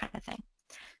confirmation, that kind of thing.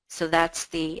 So that's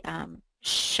the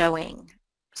showing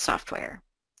software.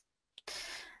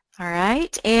 All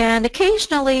right, and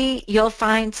occasionally you'll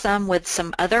find some with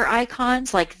some other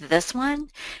icons like this one,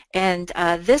 and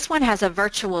this one has a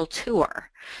virtual tour,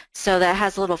 so that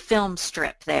has a little film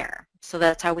strip there. So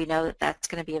that's how we know that that's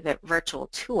going to be a virtual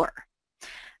tour.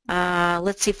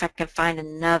 Let's see if I can find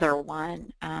another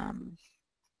one.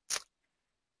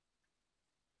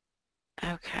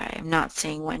 Okay, I'm not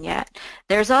seeing one yet.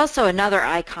 There's also another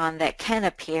icon that can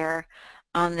appear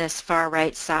on this far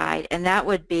right side, and that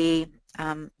would be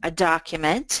a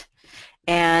document,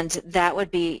 and that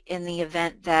would be in the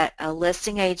event that a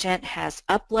listing agent has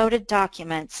uploaded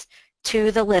documents to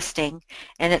the listing,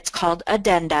 and it's called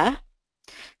addenda.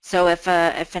 So if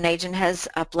an agent has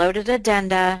uploaded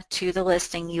addenda to the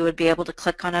listing, you would be able to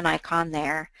click on an icon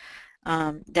there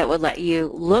that would let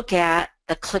you look at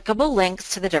the clickable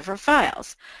links to the different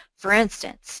files. For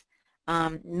instance,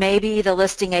 maybe the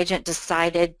listing agent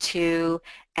decided to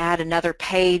add another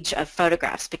page of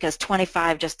photographs because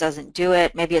 25 just doesn't do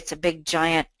it. Maybe it's a big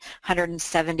giant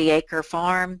 170-acre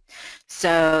farm,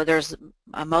 so there's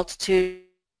a multitude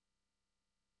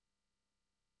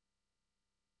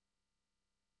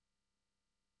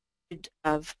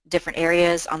of different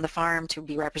areas on the farm to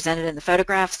be represented in the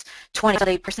photographs.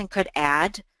 A person could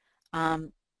add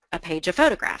a page of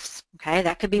photographs. Okay,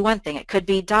 that could be one thing. It could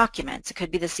be documents. It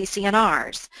could be the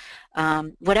CC&Rs.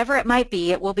 Whatever it might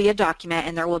be, it will be a document,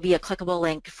 and there will be a clickable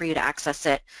link for you to access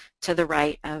it to the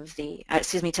right of the,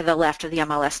 to the left of the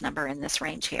MLS number in this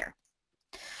range here.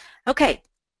 Okay,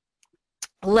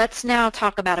 let's now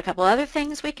talk about a couple other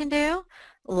things we can do,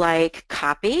 like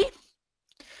copy.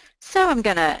 So I'm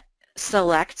going to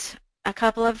select a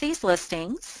couple of these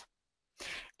listings,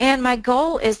 and my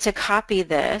goal is to copy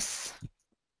this.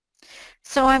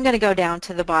 So I'm going to go down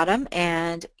to the bottom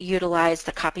and utilize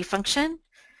the copy function,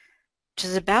 which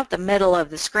is about the middle of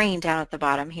the screen down at the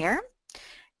bottom here.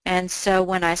 And so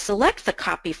when I select the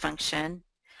copy function,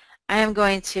 I am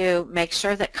going to make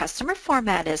sure that customer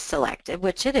format is selected,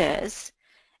 which it is.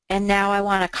 And now I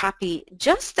want to copy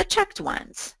just the checked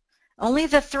ones, only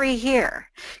the 3 here.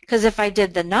 Because if I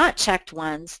did the not checked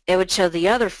ones, it would show the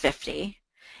other 50.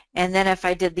 And then if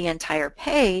I did the entire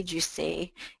page, you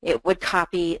see, it would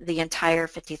copy the entire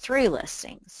 53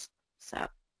 listings. So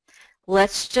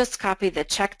let's just copy the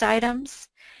checked items.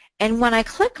 And when I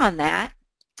click on that,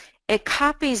 it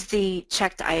copies the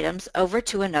checked items over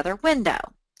to another window.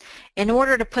 In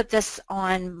order to put this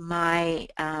on my,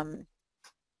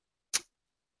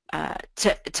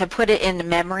 to put it in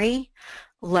memory,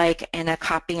 like in a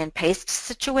copy and paste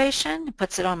situation, it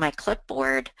puts it on my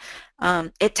clipboard.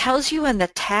 It tells you in the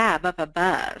tab up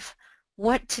above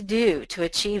what to do to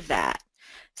achieve that.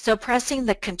 So pressing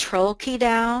the Control key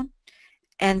down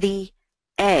and the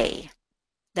A,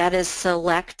 that is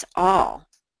select all,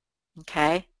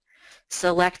 okay?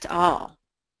 Select all.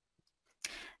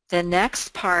 The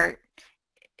next part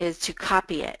is to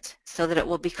copy it so that it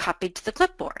will be copied to the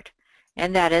clipboard,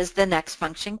 and that is the next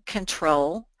function,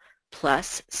 Control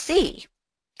plus C.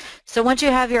 So once you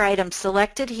have your item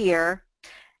selected here,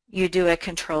 you do a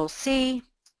Control C,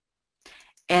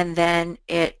 and then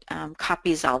it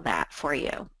copies all that for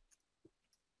you.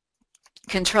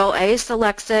 Control A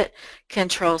selects it,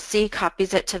 Control C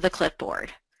copies it to the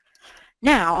clipboard.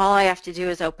 Now all I have to do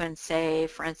is open, say,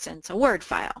 for instance, a Word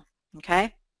file,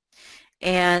 okay?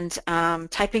 And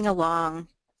typing along,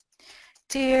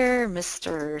 Dear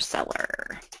Mr.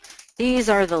 Seller, these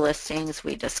are the listings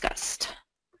we discussed.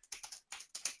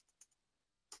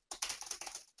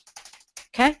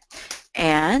 Okay,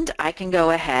 and I can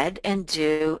go ahead and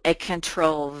do a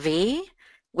Control V,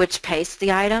 which pastes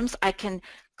the items. I can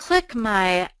click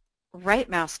my right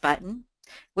mouse button,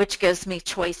 which gives me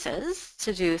choices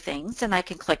to do things, and I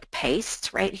can click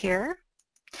Paste right here,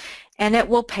 and it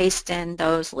will paste in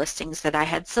those listings that I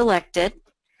had selected,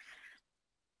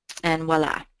 and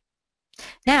voila.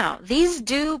 Now, these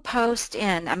do post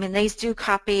in, these do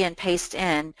copy and paste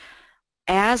in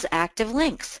as active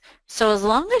links. So as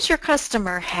long as your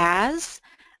customer has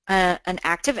an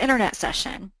active internet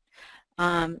session,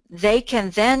 they can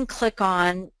then click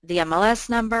on the MLS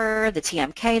number, the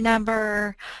TMK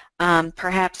number,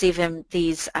 perhaps even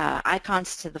these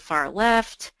icons to the far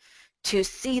left to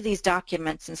see these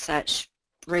documents and such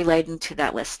relating to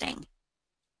that listing.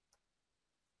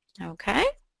 Okay.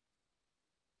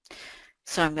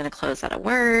 So I'm going to close out of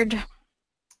Word.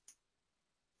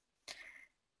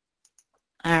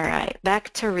 All right,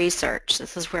 back to research.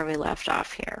 This is where we left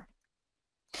off here.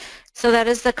 So that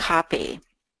is the copy.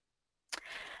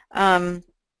 So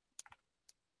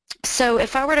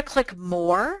if I were to click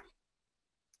more,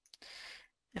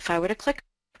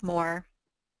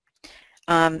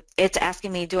 it's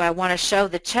asking me, do I want to show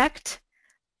the checked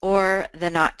or the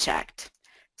not checked?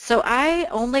 So I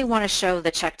only want to show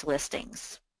the checked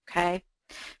listings, okay?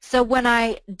 So when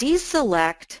I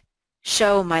deselect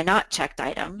show my not checked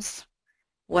items,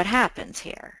 what happens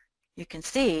here? You can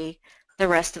see the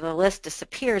rest of the list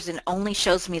disappears and only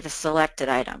shows me the selected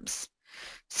items.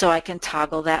 So I can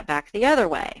toggle that back the other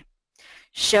way.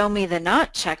 Show me the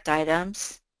not checked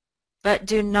items, but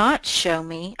do not show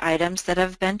me items that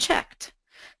have been checked.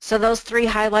 So those 3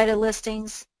 highlighted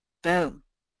listings, boom,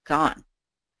 gone,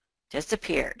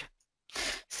 disappeared.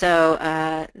 So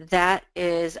that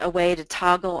is a way to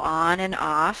toggle on and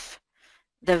off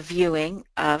the viewing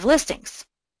of listings.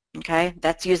 Okay,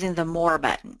 that's using the More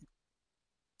button.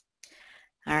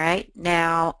 All right,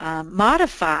 now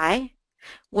Modify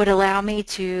would allow me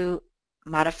to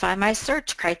modify my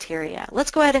search criteria. Let's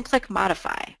go ahead and click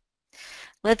Modify.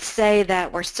 Let's say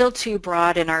that we're still too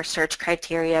broad in our search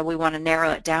criteria. We want to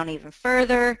narrow it down even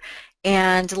further.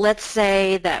 And let's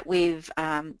say that we've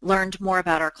learned more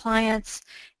about our clients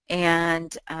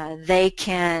and they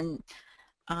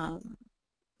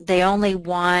only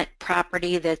want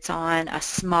property that's on a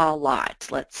small lot,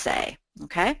 let's say,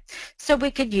 okay? So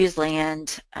we could use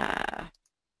land,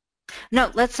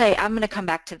 no, let's say, I'm going to come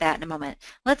back to that in a moment.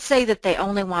 Let's say that they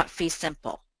only want fee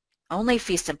simple, only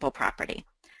fee simple property.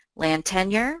 Land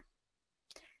tenure,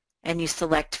 and you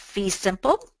select fee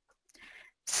simple.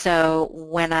 So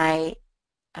when I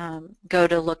go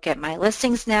to look at my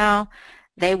listings now,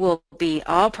 they will be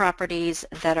all properties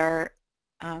that are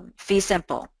fee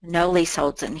simple, no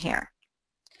leaseholds in here.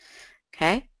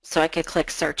 Okay, so I could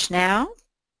click Search Now.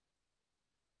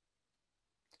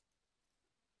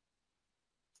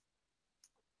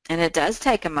 And it does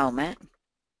take a moment.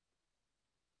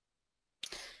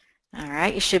 All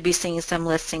right, you should be seeing some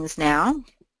listings now.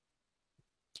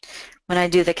 When I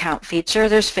do the count feature,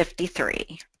 there's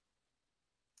 53.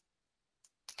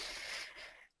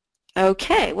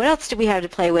 Okay, what else do we have to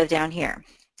play with down here?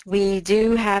 We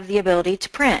do have the ability to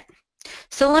print.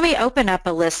 So let me open up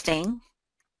a listing.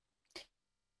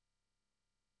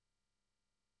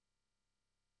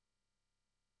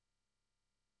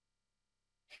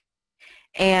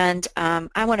 And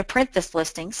I want to print this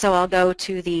listing, so I'll go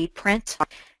to the print,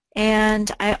 and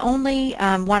I only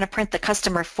want to print the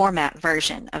customer format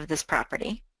version of this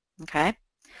property. Okay,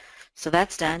 so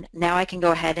that's done. Now I can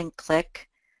go ahead and click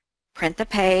print the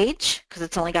page, because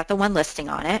it's only got the one listing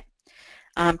on it.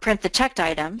 Print the checked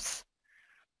items,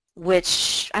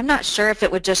 which I'm not sure if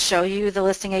it would just show you the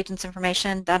listing agent's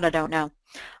information. That I don't know.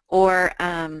 Or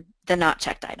the not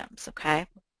checked items, okay?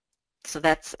 So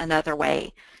that's another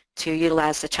way to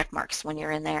utilize the check marks when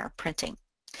you're in there printing.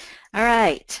 All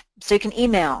right, so you can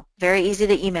email. Very easy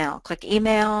to email. Click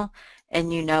email,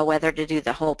 and you know whether to do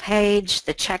the whole page,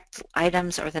 the checked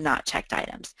items, or the not checked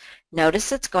items.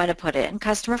 Notice it's going to put it in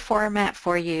customer format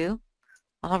for you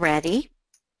already,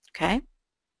 okay?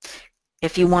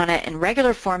 If you want it in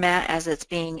regular format as it's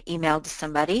being emailed to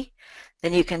somebody,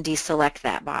 then you can deselect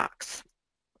that box.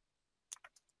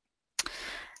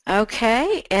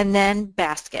 Okay, and then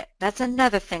basket. That's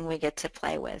another thing we get to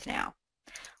play with now.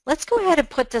 Let's go ahead and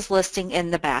put this listing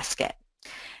in the basket.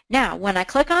 Now, when I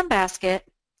click on basket,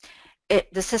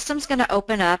 the system's going to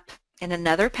open up in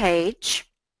another page,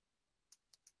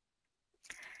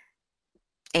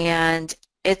 and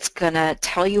it's going to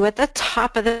tell you at the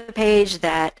top of the page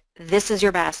that this is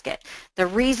your basket. The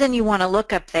reason you want to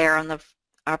look up there on the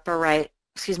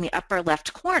upper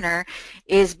left corner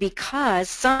is because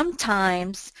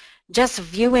sometimes just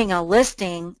viewing a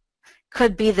listing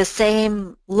could be the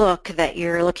same look that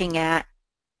you're looking at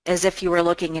as if you were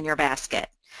looking in your basket.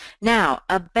 Now,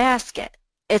 a basket,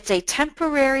 it's a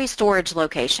temporary storage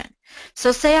location.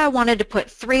 So say I wanted to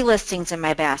put 3 listings in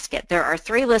my basket. There are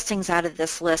 3 listings out of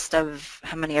this list of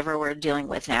how many ever we're dealing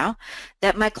with now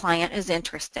that my client is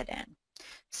interested in.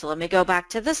 So let me go back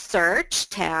to the search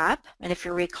tab, and if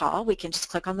you recall, we can just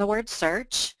click on the word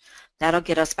search. That'll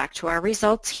get us back to our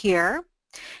results here.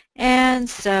 And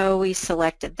so we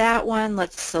selected that one.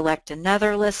 Let's select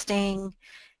another listing,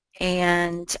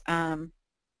 and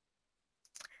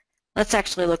let's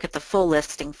actually look at the full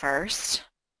listing first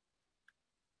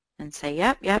and say,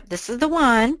 yep, this is the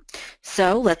one.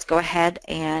 So let's go ahead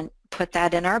and put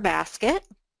that in our basket.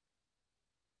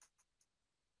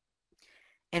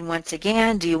 And once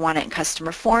again, do you want it in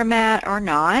customer format or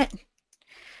not?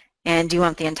 And do you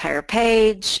want the entire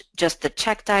page, just the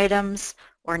checked items,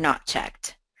 or not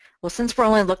checked? Well, since we're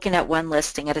only looking at one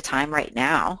listing at a time right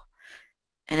now,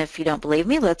 and if you don't believe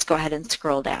me, let's go ahead and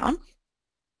scroll down.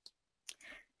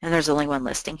 And there's only one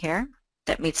listing here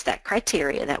that meets that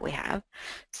criteria that we have.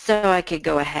 So I could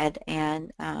go ahead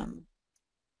and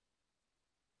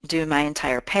do my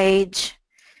entire page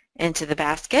into the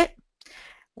basket,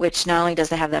 which not only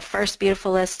does it have that first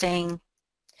beautiful listing,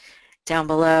 down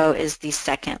below is the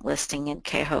second listing in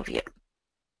Cahovia.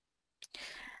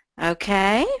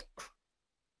 Okay,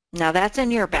 now that's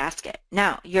in your basket.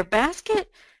 Now, your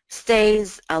basket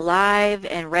stays alive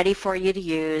and ready for you to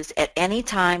use at any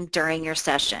time during your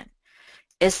session.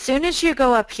 As soon as you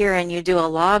go up here and you do a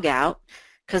log out,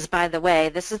 because by the way,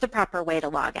 this is the proper way to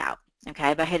log out,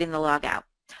 okay, by hitting the log out.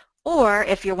 Or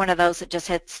if you're one of those that just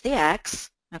hits the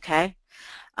X, okay,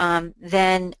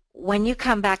 then when you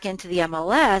come back into the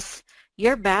MLS,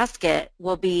 your basket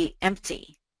will be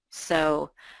empty.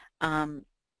 So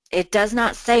it does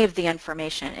not save the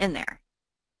information in there.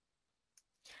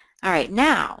 All right,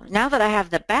 now that I have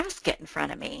the basket in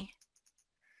front of me,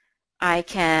 I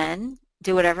can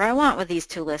do whatever I want with these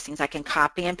 2 listings. I can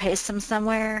copy and paste them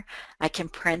somewhere. I can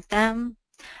print them.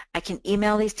 I can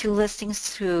email these 2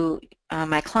 listings to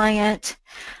my client.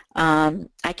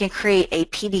 I can create a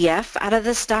PDF out of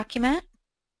this document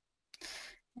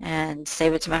and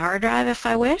save it to my hard drive if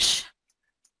I wish.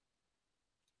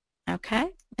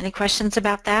 Okay, any questions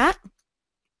about that?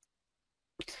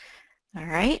 All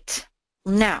right,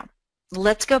 now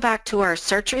let's go back to our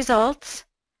search results,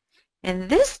 and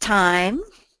this time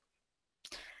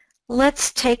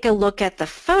let's take a look at the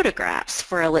photographs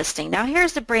for a listing. Now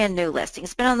here's a brand new listing.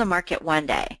 It's been on the market 1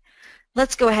 day.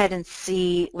 Let's go ahead and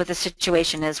see what the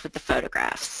situation is with the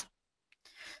photographs.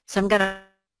 So I'm going to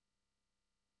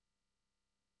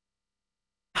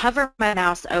hover my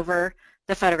mouse over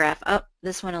the photograph. Oh,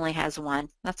 this one only has 1.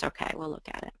 That's okay. We'll look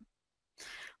at it.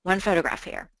 1 photograph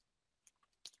here.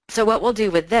 So what we'll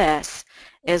do with this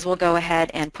is we'll go ahead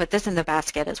and put this in the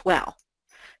basket as well.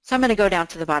 So I'm going to go down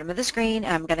to the bottom of the screen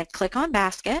and I'm going to click on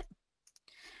basket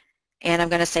and I'm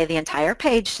going to say the entire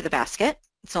page to the basket.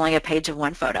 It's only a page of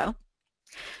one photo.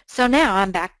 So now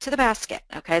I'm back to the basket.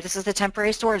 Okay, this is the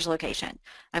temporary storage location.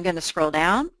 I'm going to scroll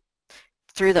down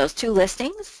through those two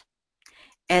listings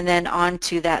and then on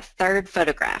to that third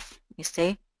photograph. You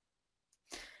see?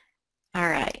 All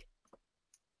right.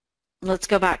 Let's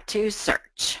go back to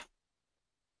search.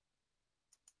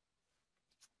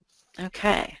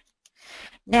 Okay.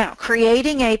 Now,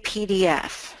 creating a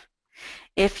PDF.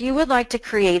 If you would like to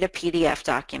create a PDF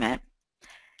document,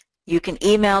 you can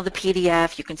email the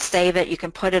PDF, you can save it, you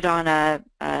can put it on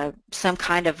some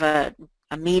kind of a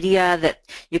media that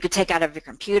you could take out of your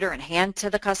computer and hand to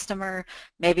the customer.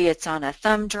 Maybe it's on a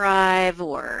thumb drive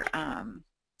or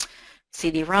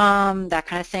CD-ROM, that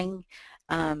kind of thing.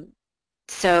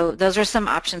 So those are some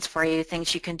options for you,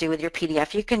 things you can do with your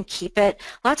PDF. You can keep it.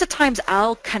 Lots of times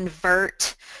I'll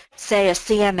convert, say, a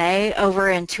CMA over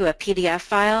into a PDF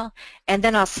file, and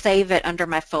then I'll save it under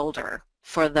my folder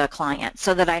for the client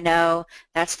so that I know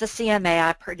that's the CMA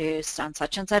I produced on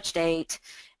such and such date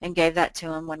and gave that to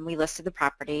them when we listed the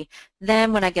property.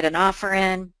 Then when I get an offer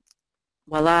in,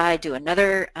 voila, I do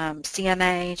another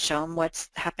CMA, show them what's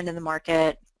happened in the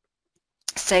market,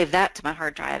 save that to my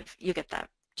hard drive. You get the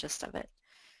gist of it.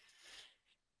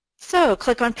 So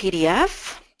click on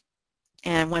PDF,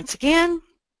 and once again,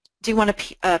 do you want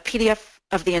a PDF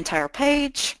of the entire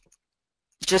page,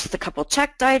 just a couple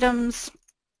checked items,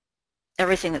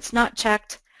 everything that's not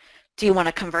checked? Do you want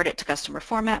to convert it to customer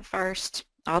format first?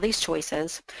 All these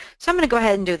choices. So I'm going to go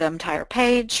ahead and do the entire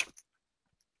page.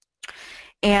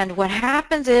 And what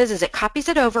happens is it copies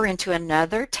it over into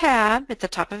another tab at the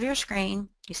top of your screen,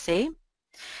 you see?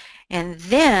 And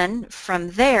then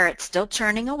from there, it's still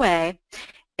churning away.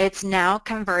 It's now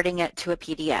converting it to a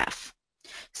PDF.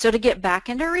 So to get back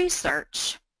into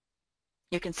research,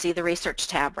 you can see the research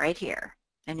tab right here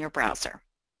in your browser.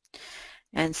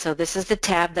 And so this is the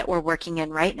tab that we're working in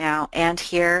right now, and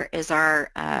here is our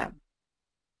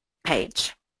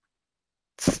page.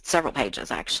 It's several pages,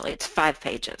 actually. It's 5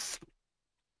 pages.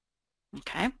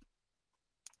 Okay.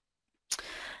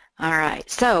 All right.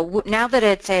 So now that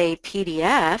it's a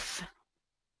PDF,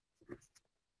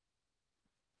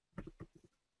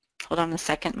 hold on a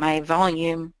second, my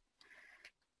volume.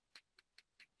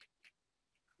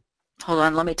 Hold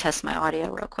on, let me test my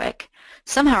audio real quick.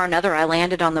 Somehow or another I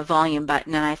landed on the volume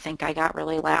button and I think I got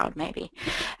really loud maybe.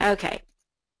 Okay.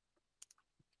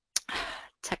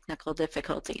 Technical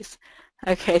difficulties.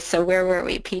 Okay, so where were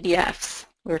we? PDFs.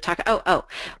 We were talking,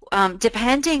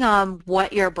 depending on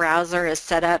what your browser is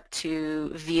set up to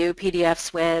view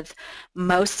PDFs with,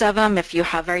 most of them, if you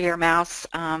hover your mouse,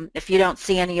 if you don't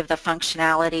see any of the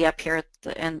functionality up here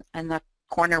in the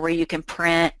corner where you can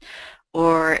print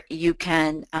or you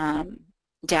can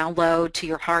download to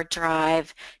your hard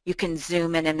drive, you can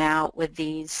zoom in and out with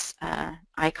these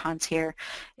icons here.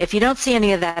 If you don't see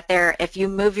any of that there, if you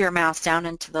move your mouse down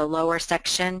into the lower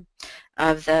section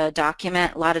of the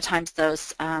document, a lot of times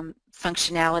those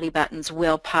functionality buttons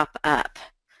will pop up.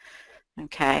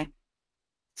 Okay,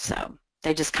 so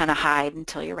they just kind of hide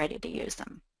until you're ready to use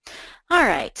them. All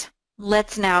right,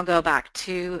 let's now go back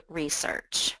to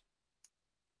research.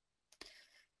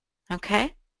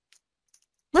 Okay,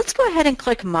 let's go ahead and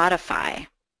click modify.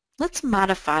 Let's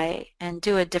modify and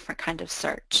do a different kind of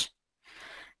search.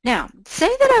 Now, say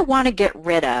that I want to get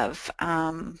rid of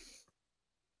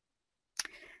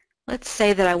let's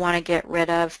say that I want to get rid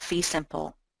of fee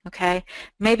simple, okay?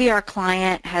 Maybe our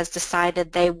client has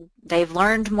decided they've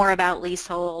learned more about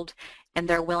leasehold and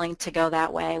they're willing to go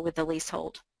that way with the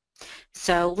leasehold.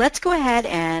 So let's go ahead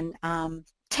and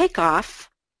take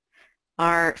off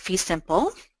our fee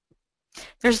simple.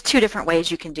 There's 2 different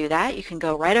ways you can do that. You can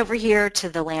go right over here to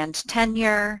the land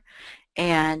tenure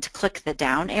and click the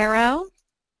down arrow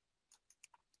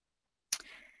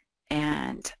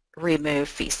and remove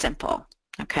fee simple.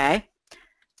 Okay,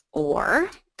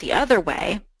 or the other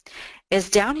way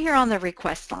is down here on the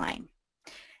request line.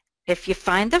 If you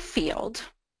find the field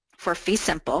for fee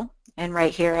simple, and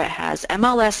right here it has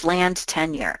MLS land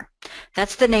tenure.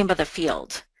 That's the name of the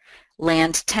field.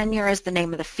 Land tenure is the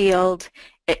name of the field.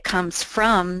 It comes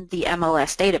from the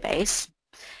MLS database,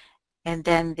 and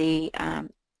then the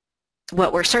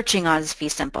what we're searching on is fee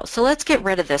simple. So let's get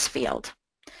rid of this field.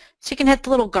 So you can hit the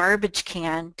little garbage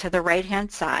can to the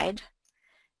right-hand side,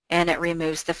 and it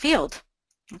removes the field.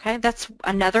 Okay, that's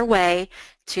another way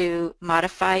to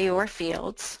modify your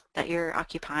fields that you're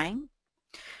occupying.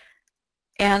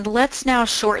 And let's now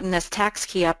shorten this tax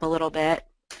key up a little bit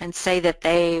and say that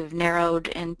they've narrowed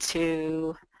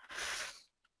into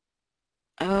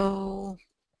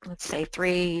let's say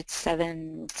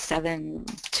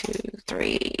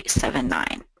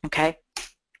 3772379, okay?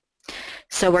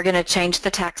 So we're going to change the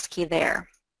tax key there.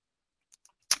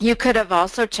 You could have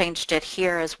also changed it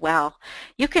here as well.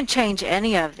 You can change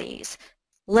any of these.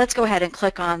 Let's go ahead and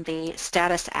click on the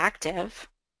status active.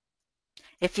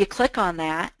 If you click on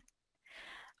that,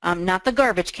 not the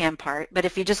garbage can part, but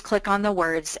if you just click on the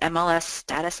words MLS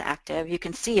status active, you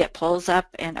can see it pulls up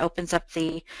and opens up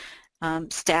the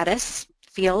status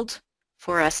field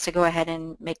for us to go ahead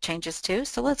and make changes to.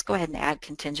 So let's go ahead and add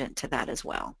contingent to that as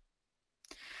well.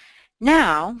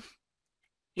 Now,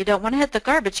 you don't want to hit the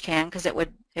garbage can because it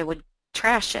would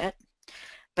trash it,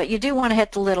 but you do want to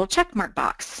hit the little check mark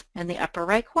box in the upper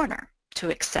right corner to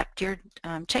accept your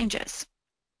changes.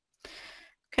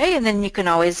 Okay, and then you can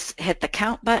always hit the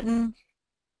count button,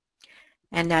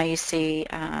 and now you see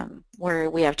where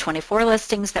we have 24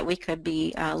 listings that we could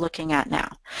be looking at now.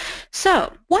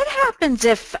 So what happens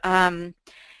if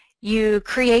you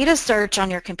create a search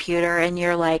on your computer and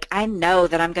you're like, I know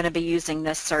that I'm going to be using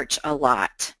this search a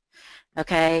lot,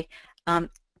 okay?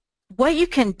 What you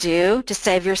can do to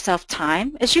save yourself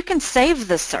time is you can save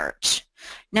the search.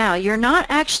 Now, you're not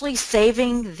actually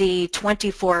saving the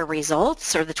 24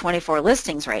 results or the 24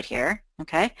 listings right here,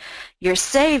 okay?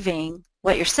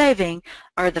 What you're saving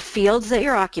are the fields that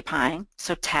you're occupying,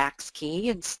 so tax key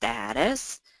and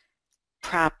status,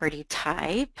 property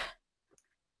type,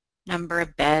 number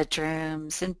of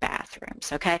bedrooms and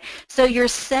bathrooms, okay? So you're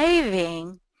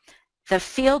saving the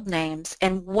field names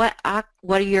and what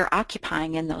you're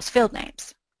occupying in those field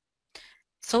names.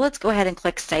 So let's go ahead and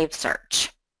click Save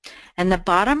Search. In the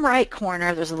bottom right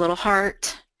corner, there's a little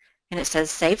heart, and it says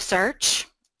Save Search.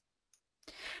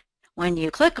 When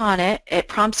you click on it, it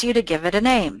prompts you to give it a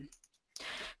name.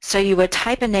 So you would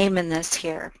type a name in this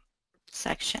here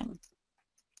section.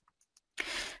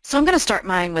 So I'm going to start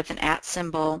mine with an @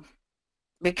 symbol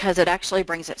because it actually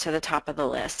brings it to the top of the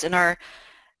list.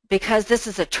 Because this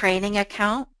is a training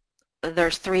account,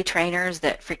 there's 3 trainers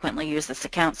that frequently use this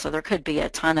account, so there could be a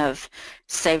ton of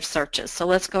saved searches. So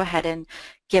let's go ahead and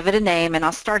give it a name, and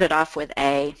I'll start it off with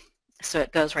A, so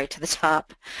it goes right to the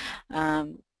top.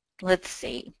 Let's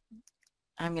see.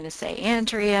 I'm going to say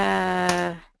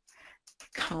Andrea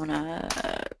Kona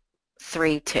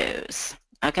 3 2s.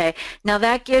 Okay, now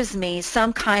that gives me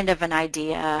some kind of an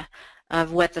idea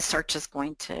of what the search is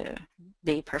going to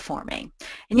be performing.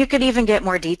 And you could even get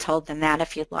more detailed than that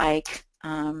if you'd like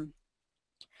up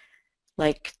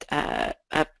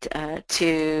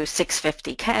to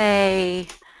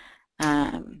 650K,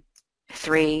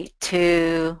 3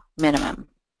 2 minimum.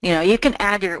 You know, you can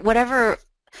add your whatever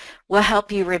will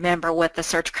help you remember what the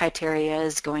search criteria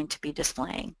is going to be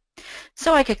displaying.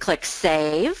 So I could click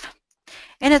Save,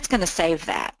 and it's going to save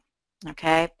that.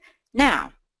 Okay,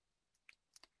 now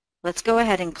let's go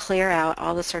ahead and clear out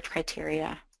all the search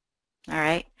criteria, all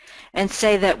right, and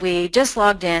say that we just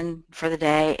logged in for the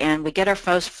day and we get our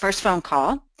first phone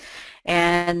call,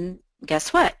 and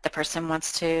guess what? The person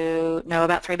wants to know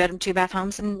about 3-bedroom, 2-bath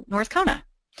homes in North Kona.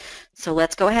 So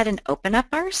let's go ahead and open up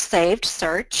our saved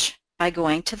search by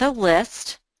going to the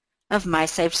list of My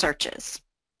Saved Searches.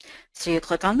 So you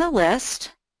click on the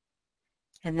list,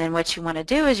 and then what you want to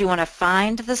do is you want to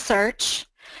find the search.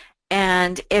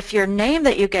 And if your name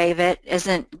that you gave it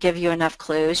doesn't give you enough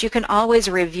clues, you can always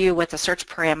review what the search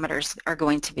parameters are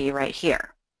going to be right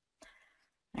here.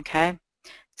 Okay,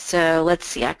 so let's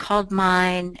see, I called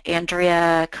mine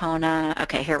Andrea Kona.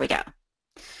 Okay, here we go.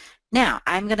 Now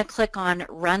I'm going to click on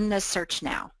Run this search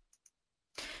now.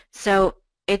 So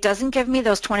it doesn't give me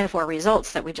those 24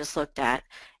 results that we just looked at.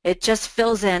 It just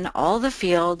fills in all the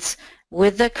fields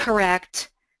with the correct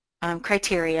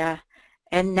criteria.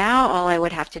 And now all I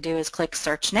would have to do is click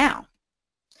Search Now.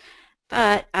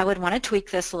 But I would want to tweak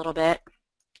this a little bit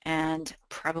and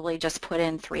probably just put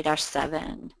in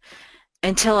 3-7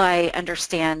 until I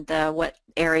understand what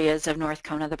areas of North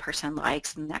Kona the person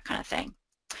likes and that kind of thing.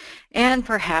 And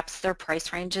perhaps their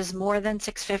price range is more than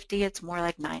 $650, it's more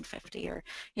like $950, or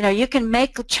you can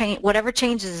make whatever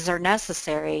changes are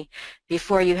necessary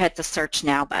before you hit the Search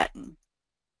Now button.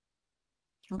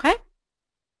 Okay?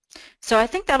 So I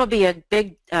think that'll be a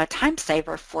big time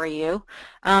saver for you.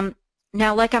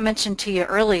 Now, like I mentioned to you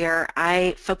earlier,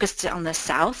 I focused on the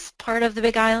south part of the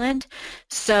Big Island.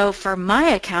 So for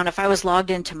my account, if I was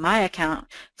logged into my account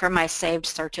for my saved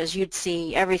searches, you'd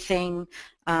see everything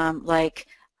like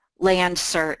land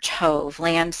search Hove,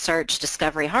 land search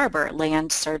Discovery Harbor,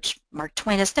 land search Mark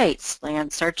Twain Estates,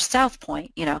 land search South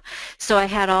Point, So I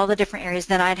had all the different areas.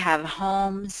 Then I'd have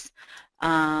homes,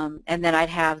 and then I'd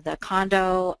have the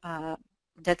condo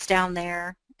that's down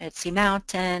there at Sea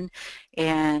Mountain,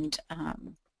 and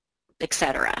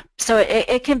etc. So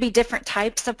it can be different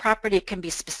types of property. It can be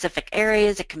specific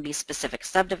areas. It can be specific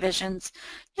subdivisions.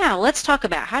 Yeah, let's talk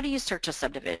about how do you search a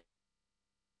subdivision.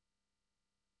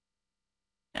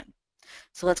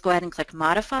 So let's go ahead and click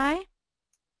Modify.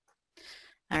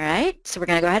 All right, so we're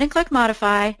going to go ahead and click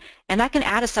Modify, and I can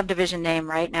add a subdivision name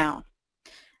right now.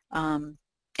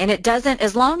 And it doesn't,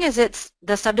 as long as it's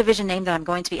the subdivision name that I'm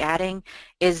going to be adding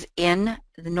is in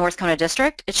the North Kona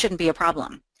District, it shouldn't be a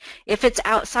problem. If it's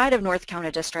outside of North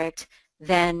Kona District,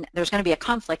 then there's going to be a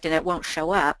conflict and it won't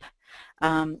show up.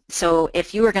 So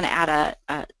if you were going to add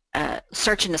a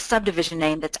search in a subdivision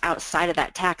name that's outside of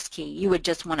that tax key, you would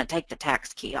just want to take the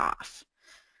tax key off.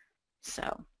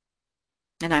 So,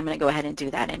 and I'm going to go ahead and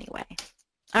do that anyway.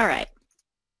 All right.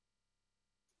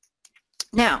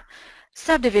 Now,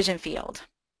 subdivision field.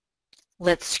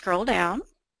 Let's scroll down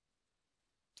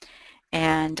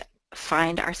and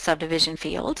find our subdivision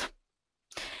field.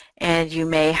 And you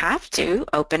may have to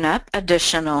open up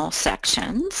additional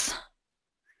sections.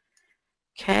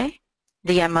 Okay,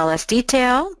 the MLS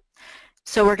detail.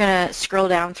 So we're going to scroll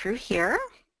down through here,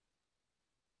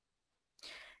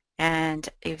 and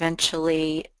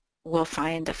eventually we'll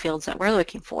find the fields that we're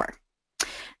looking for.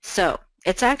 So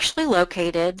it's actually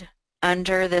located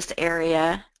under this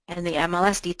area in the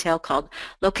MLS detail called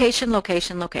location,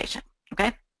 location, location.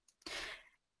 Okay.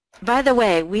 By the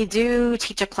way, we do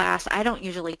teach a class. I don't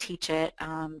usually teach it,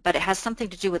 but it has something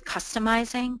to do with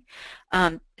customizing.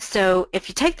 So if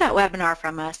you take that webinar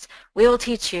from us, we will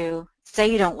teach you,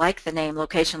 say you don't like the name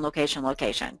location, location,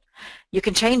 location. You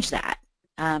can change that.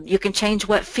 You can change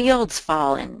what fields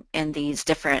fall in these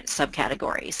different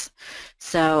subcategories.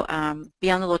 So be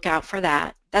on the lookout for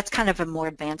that. That's kind of a more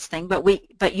advanced thing,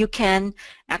 but you can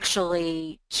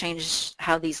actually change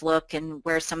how these look and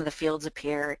where some of the fields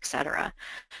appear, etc.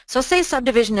 So say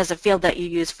subdivision is a field that you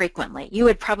use frequently. You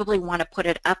would probably want to put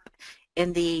it up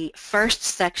in the first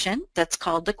section that's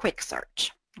called the quick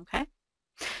search. Okay.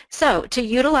 So to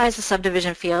utilize the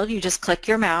subdivision field, you just click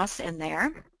your mouse in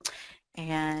there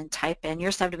and type in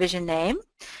your subdivision name.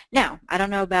 Now, I don't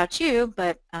know about you,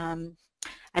 but I'm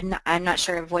not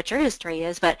sure of what your history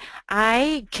is, but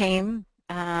I came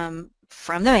from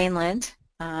the mainland,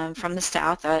 from the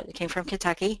south. I came from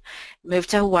Kentucky, moved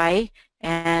to Hawaii,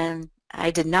 and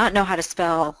I did not know how to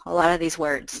spell a lot of these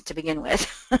words to begin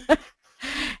with.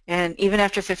 And even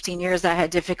after 15 years, I had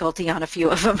difficulty on a few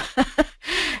of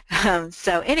them.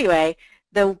 So anyway,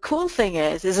 the cool thing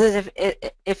is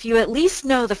if you at least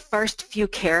know the first few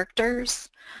characters,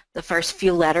 the first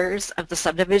few letters of the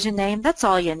subdivision name, that's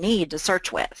all you need to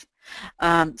search with.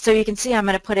 So you can see I'm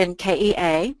going to put in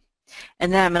KEA,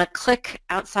 and then I'm going to click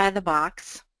outside the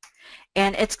box,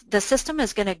 and the system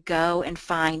is going to go and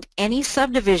find any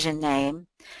subdivision name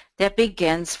that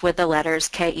begins with the letters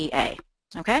KEA.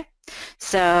 Okay?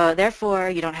 So therefore,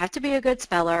 you don't have to be a good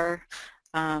speller.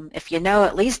 If you know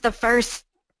at least the first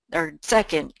or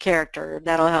second character,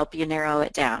 that'll help you narrow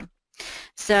it down.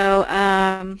 So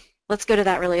let's go to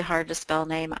that really hard to spell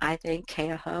name, I think,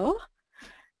 Keauhou.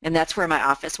 And that's where my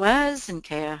office was, in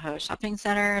Keauhou Shopping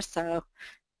Center. So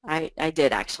I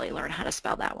did actually learn how to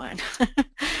spell that one.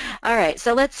 All right,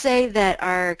 so let's say that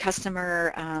our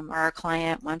customer or our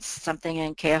client wants something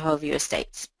in Keauhou View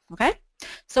Estates. Okay,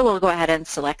 so we'll go ahead and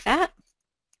select that.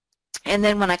 And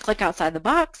then when I click outside the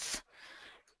box,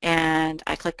 and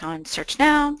I click on Search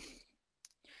Now,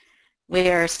 we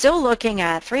are still looking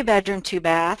at 3-bedroom, 2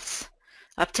 baths,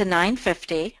 up to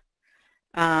 $950,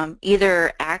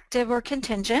 either active or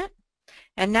contingent.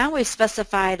 And now we've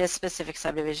specified a specific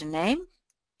subdivision name,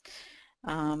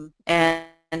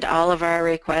 and all of our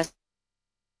requests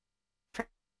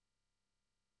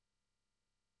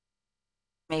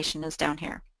information is down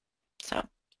here. So,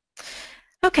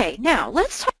 okay, now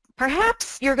let's talk.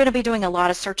 Perhaps you're going to be doing a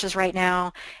lot of searches right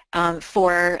now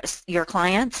for your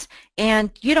clients,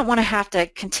 and you don't want to have to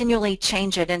continually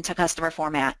change it into customer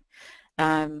format.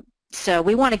 So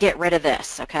we want to get rid of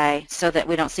this, okay, so that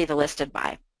we don't see the listed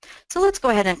by. So let's go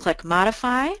ahead and click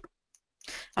Modify.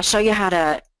 I'll show you how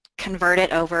to convert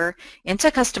it over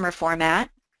into customer format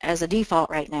as a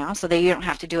default right now, so that you don't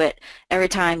have to do it every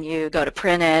time you go to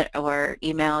print it or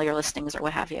email your listings or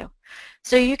what have you.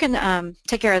 So you can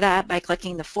take care of that by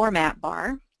clicking the Format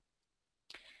bar.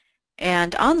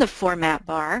 And on the Format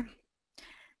bar,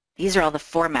 these are all the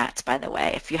formats, by the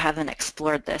way, if you haven't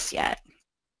explored this yet.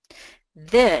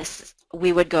 This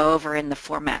we would go over in the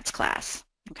Formats class,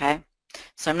 okay?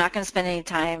 So I'm not going to spend any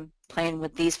time playing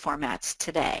with these formats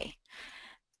today.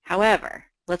 However,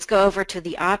 let's go over to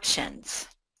the options.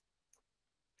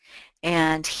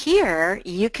 And here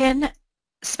you can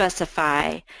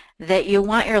specify that you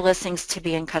want your listings to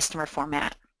be in customer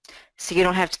format, so you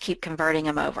don't have to keep converting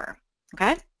them over,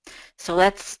 okay? So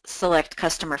let's select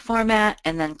customer format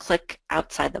and then click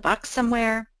outside the box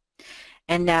somewhere.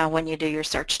 And now when you do your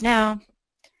search now,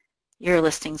 your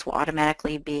listings will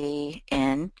automatically be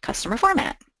in customer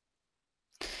format.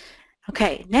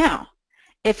 Okay, now,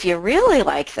 if you really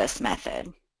like this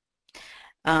method,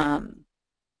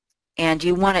 and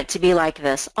you want it to be like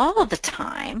this all the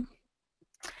time,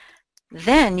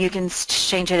 then you can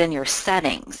change it in your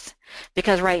settings.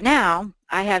 Because right now,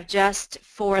 I have just,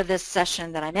 for this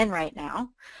session that I'm in right now,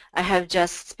 I have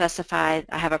just specified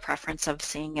I have a preference of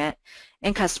seeing it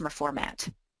in customer format.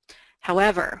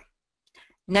 However,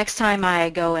 next time I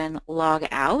go and log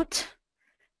out,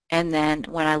 and then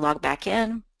when I log back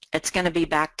in, it's going to be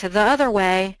back to the other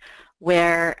way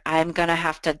where I'm going to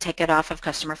have to take it off of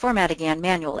customer format again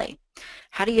manually.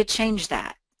 How do you change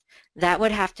that? That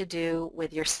would have to do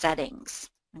with your settings,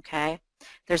 okay?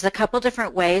 There's a couple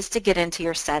different ways to get into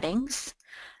your settings.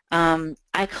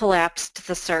 I collapsed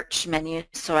the search menu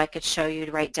so I could show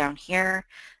you right down here.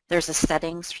 There's a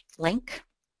settings link,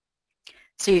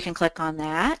 so you can click on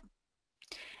that.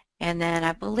 And then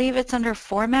I believe it's under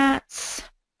formats.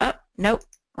 Oh, nope,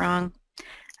 wrong.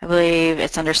 I believe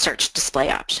it's under search display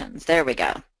options. There we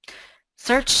go.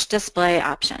 Search display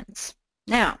options.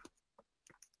 Now,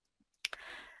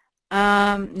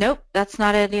 nope, that's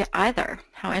not it either.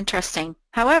 How interesting.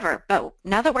 However, but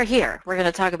now that we're here, we're going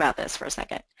to talk about this for a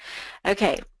second.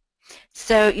 Okay,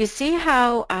 so you see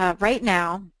how right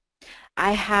now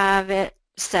I have it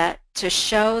set to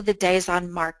show the days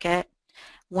on market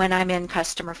when I'm in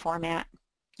customer format,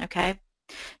 okay?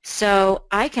 So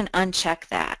I can uncheck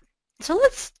that. So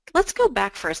let's go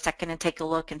back for a second and take a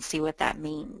look and see what that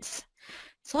means.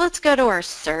 So let's go to our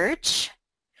search,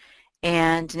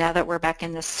 and now that we're back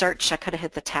in the search, I could have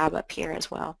hit the tab up here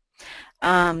as well.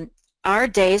 Our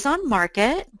days on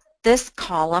market, this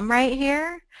column right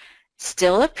here,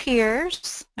 still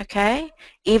appears, okay,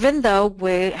 even though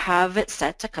we have it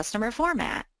set to customer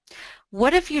format.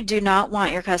 What if you do not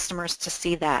want your customers to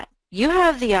see that? You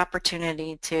have the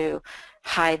opportunity to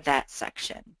hide that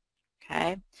section,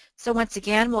 okay? So once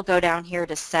again, we'll go down here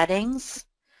to settings,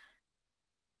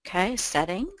 okay,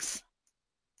 settings,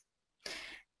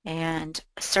 and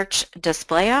search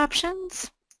display options,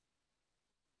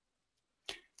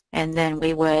 and then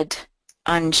we would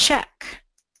uncheck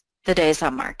the days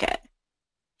on market,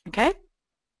 okay?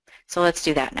 So let's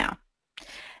do that now.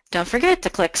 Don't forget to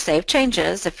click Save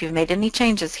Changes if you've made any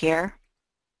changes here.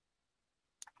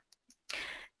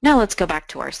 Now let's go back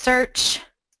to our search,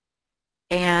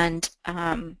 and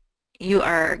you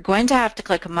are going to have to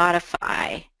click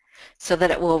Modify so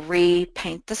that it will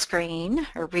repaint the screen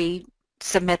or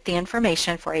resubmit the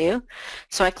information for you.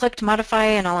 So I clicked Modify,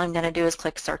 and all I'm going to do is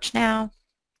click Search Now.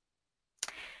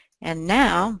 And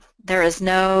now there is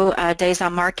no days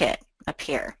on market up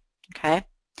here, okay?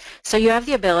 So you have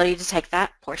the ability to take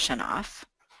that portion off.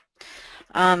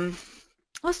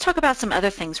 Let's talk about some other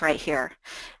things right here.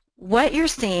 What you're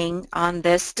seeing on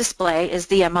this display is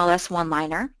the MLS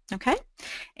one-liner, okay?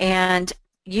 And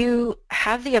you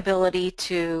have the ability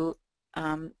to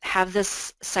have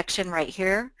this section right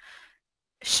here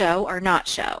show or not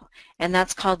show, and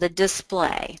that's called the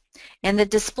display. And the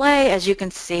display, as you can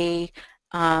see,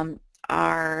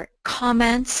 are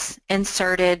comments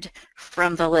inserted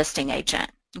from the listing agent,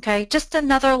 okay? Just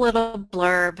another little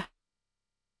blurb.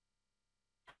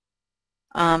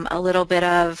 A little bit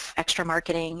of extra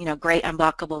marketing, you know, great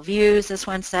unblockable views, this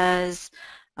one says.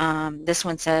 This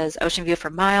one says ocean view for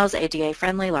miles, ADA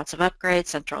friendly, lots of upgrades,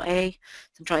 central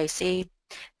AC.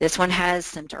 This one has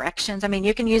some directions. I mean,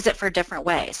 you can use it for different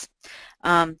ways.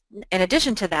 In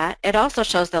addition to that, it also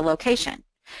shows the location.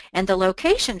 And the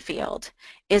location field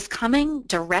is coming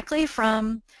directly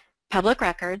from public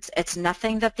records. It's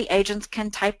nothing that the agents can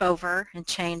type over and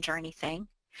change or anything.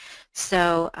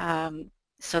 So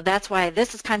so that's why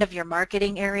this is kind of your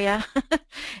marketing area,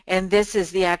 and this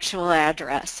is the actual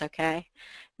address, okay?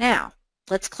 Now,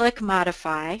 let's click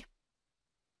Modify,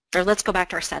 or let's go back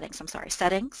to our settings, I'm sorry,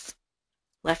 Settings,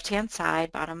 left-hand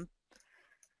side, bottom,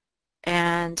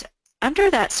 and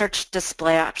under that Search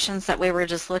Display Options that we were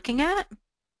just looking at,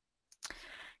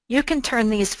 you can turn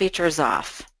these features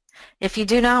off. If you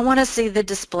do not want to see the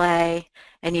display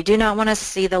and you do not want to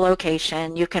see the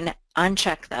location, you can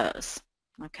uncheck those,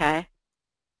 okay?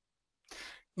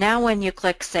 Now when you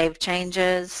click Save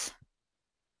Changes,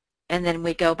 and then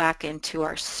we go back into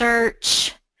our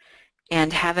search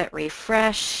and have it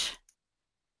refresh,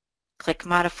 click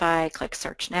Modify, click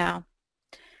Search Now,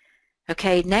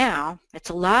 Okay, now it's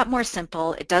a lot more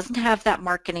simple. It doesn't have that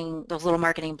marketing, those little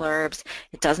marketing blurbs.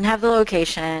 It doesn't have the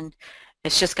location.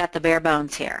 It's just got the bare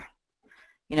bones here.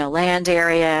 You know, land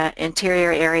area,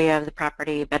 interior area of the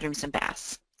property, bedrooms and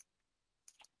baths.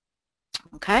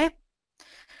 Okay,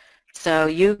 so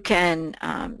you can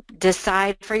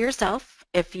decide for yourself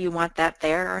if you want that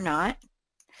there or not,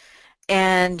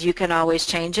 and you can always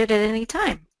change it at any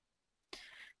time.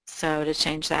 So to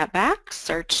change that back,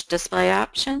 search display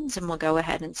options, and we'll go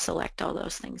ahead and select all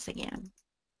those things again.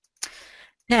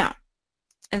 Now,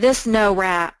 this no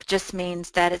wrap just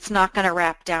means that it's not going to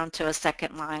wrap down to a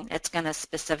second line. It's going to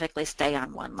specifically stay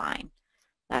on one line.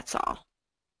 That's all.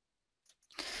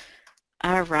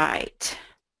 All right.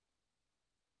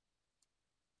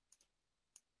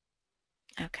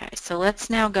 Okay, so let's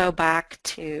now go back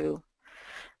to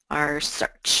our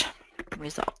search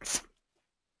results.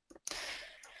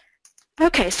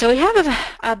 Okay, so we have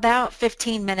about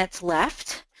 15 minutes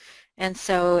left, and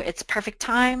so it's perfect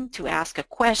time to ask a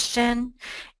question.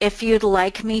 If you'd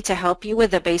like me to help you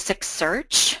with a basic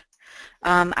search,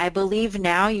 I believe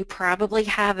now you probably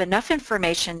have enough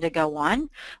information to go on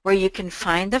where you can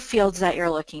find the fields that you're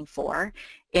looking for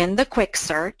in the quick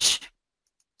search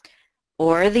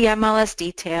or the MLS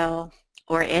detail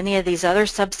or any of these other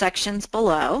subsections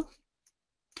below.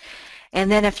 And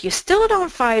then if you still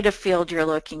don't find a field you're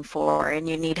looking for and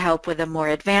you need help with a more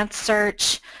advanced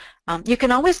search, you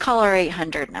can always call our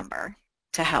 800 number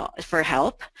for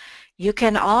help. You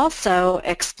can also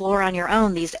explore on your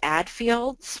own these add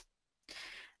fields.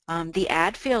 The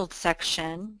add fields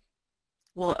section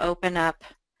will open up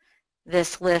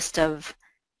this list of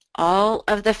all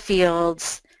of the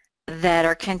fields that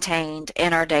are contained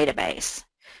in our database.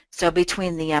 So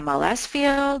between the MLS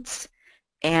fields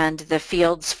and the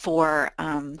fields for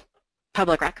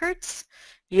public records,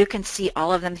 you can see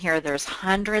all of them here. There's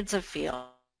hundreds of fields,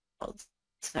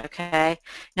 okay?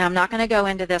 Now I'm not going to go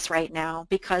into this right now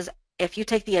because if you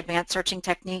take the advanced searching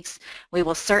techniques, we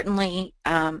will certainly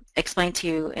explain to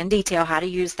you in detail how to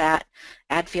use that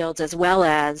add fields, as well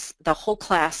as the whole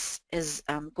class is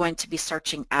going to be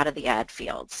searching out of the add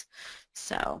fields.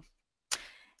 So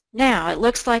now it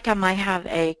looks like I might have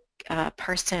a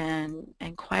person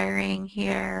inquiring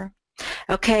here.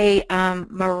 Okay,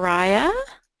 Mariah,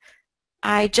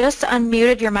 I just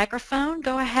unmuted your microphone.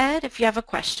 Go ahead if you have a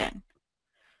question.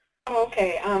 Oh,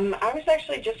 okay. I was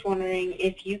actually just wondering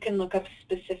if you can look up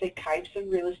specific types of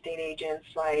real estate agents,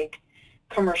 like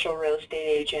commercial real estate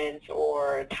agents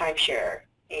or timeshare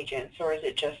agents, or is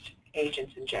it just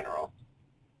agents in general?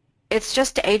 It's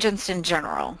just agents in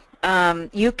general.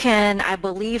 You can, I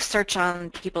believe, search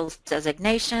on people's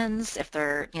designations if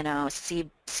they're, you know,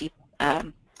 ABR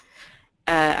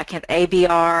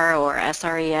or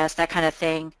SRES, that kind of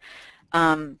thing.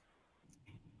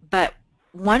 But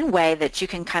one way that you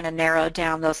can kind of narrow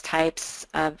down those types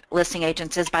of listing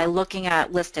agents is by looking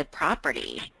at listed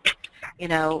property, you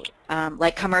know,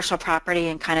 like commercial property,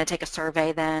 and kind of take a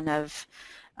survey then of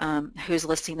who's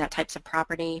listing that types of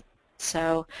property.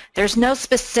 So there's no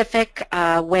specific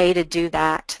way to do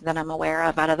that I'm aware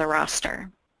of out of the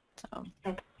roster. So,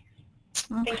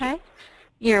 okay.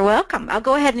 You're welcome. I'll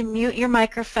go ahead and mute your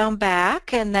microphone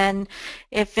back, and then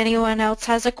if anyone else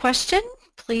has a question,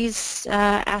 please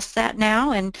ask that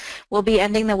now, and we'll be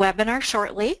ending the webinar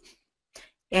shortly.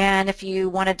 And if you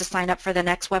wanted to sign up for the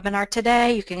next webinar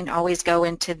today, you can always go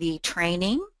into the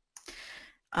training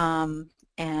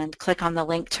and click on the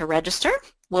link to register.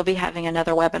 We'll be having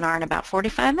another webinar in about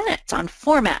 45 minutes on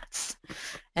formats.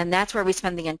 And that's where we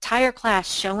spend the entire class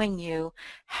showing you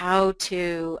how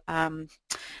to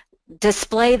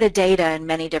display the data in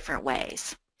many different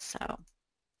ways. So,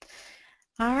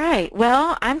 all right.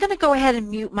 Well, I'm going to go ahead and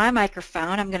mute my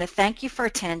microphone. I'm going to thank you for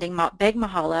attending. Big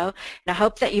mahalo. And I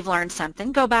hope that you've learned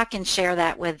something. Go back and share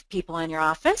that with people in your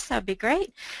office. That would be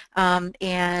great.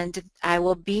 And I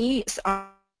will be on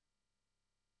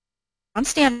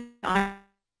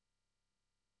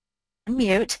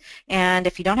mute, and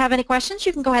if you don't have any questions,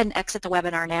 you can go ahead and exit the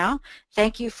webinar now.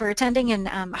 Thank you for attending,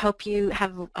 and hope you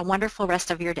have a wonderful rest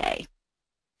of your day.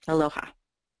 Aloha.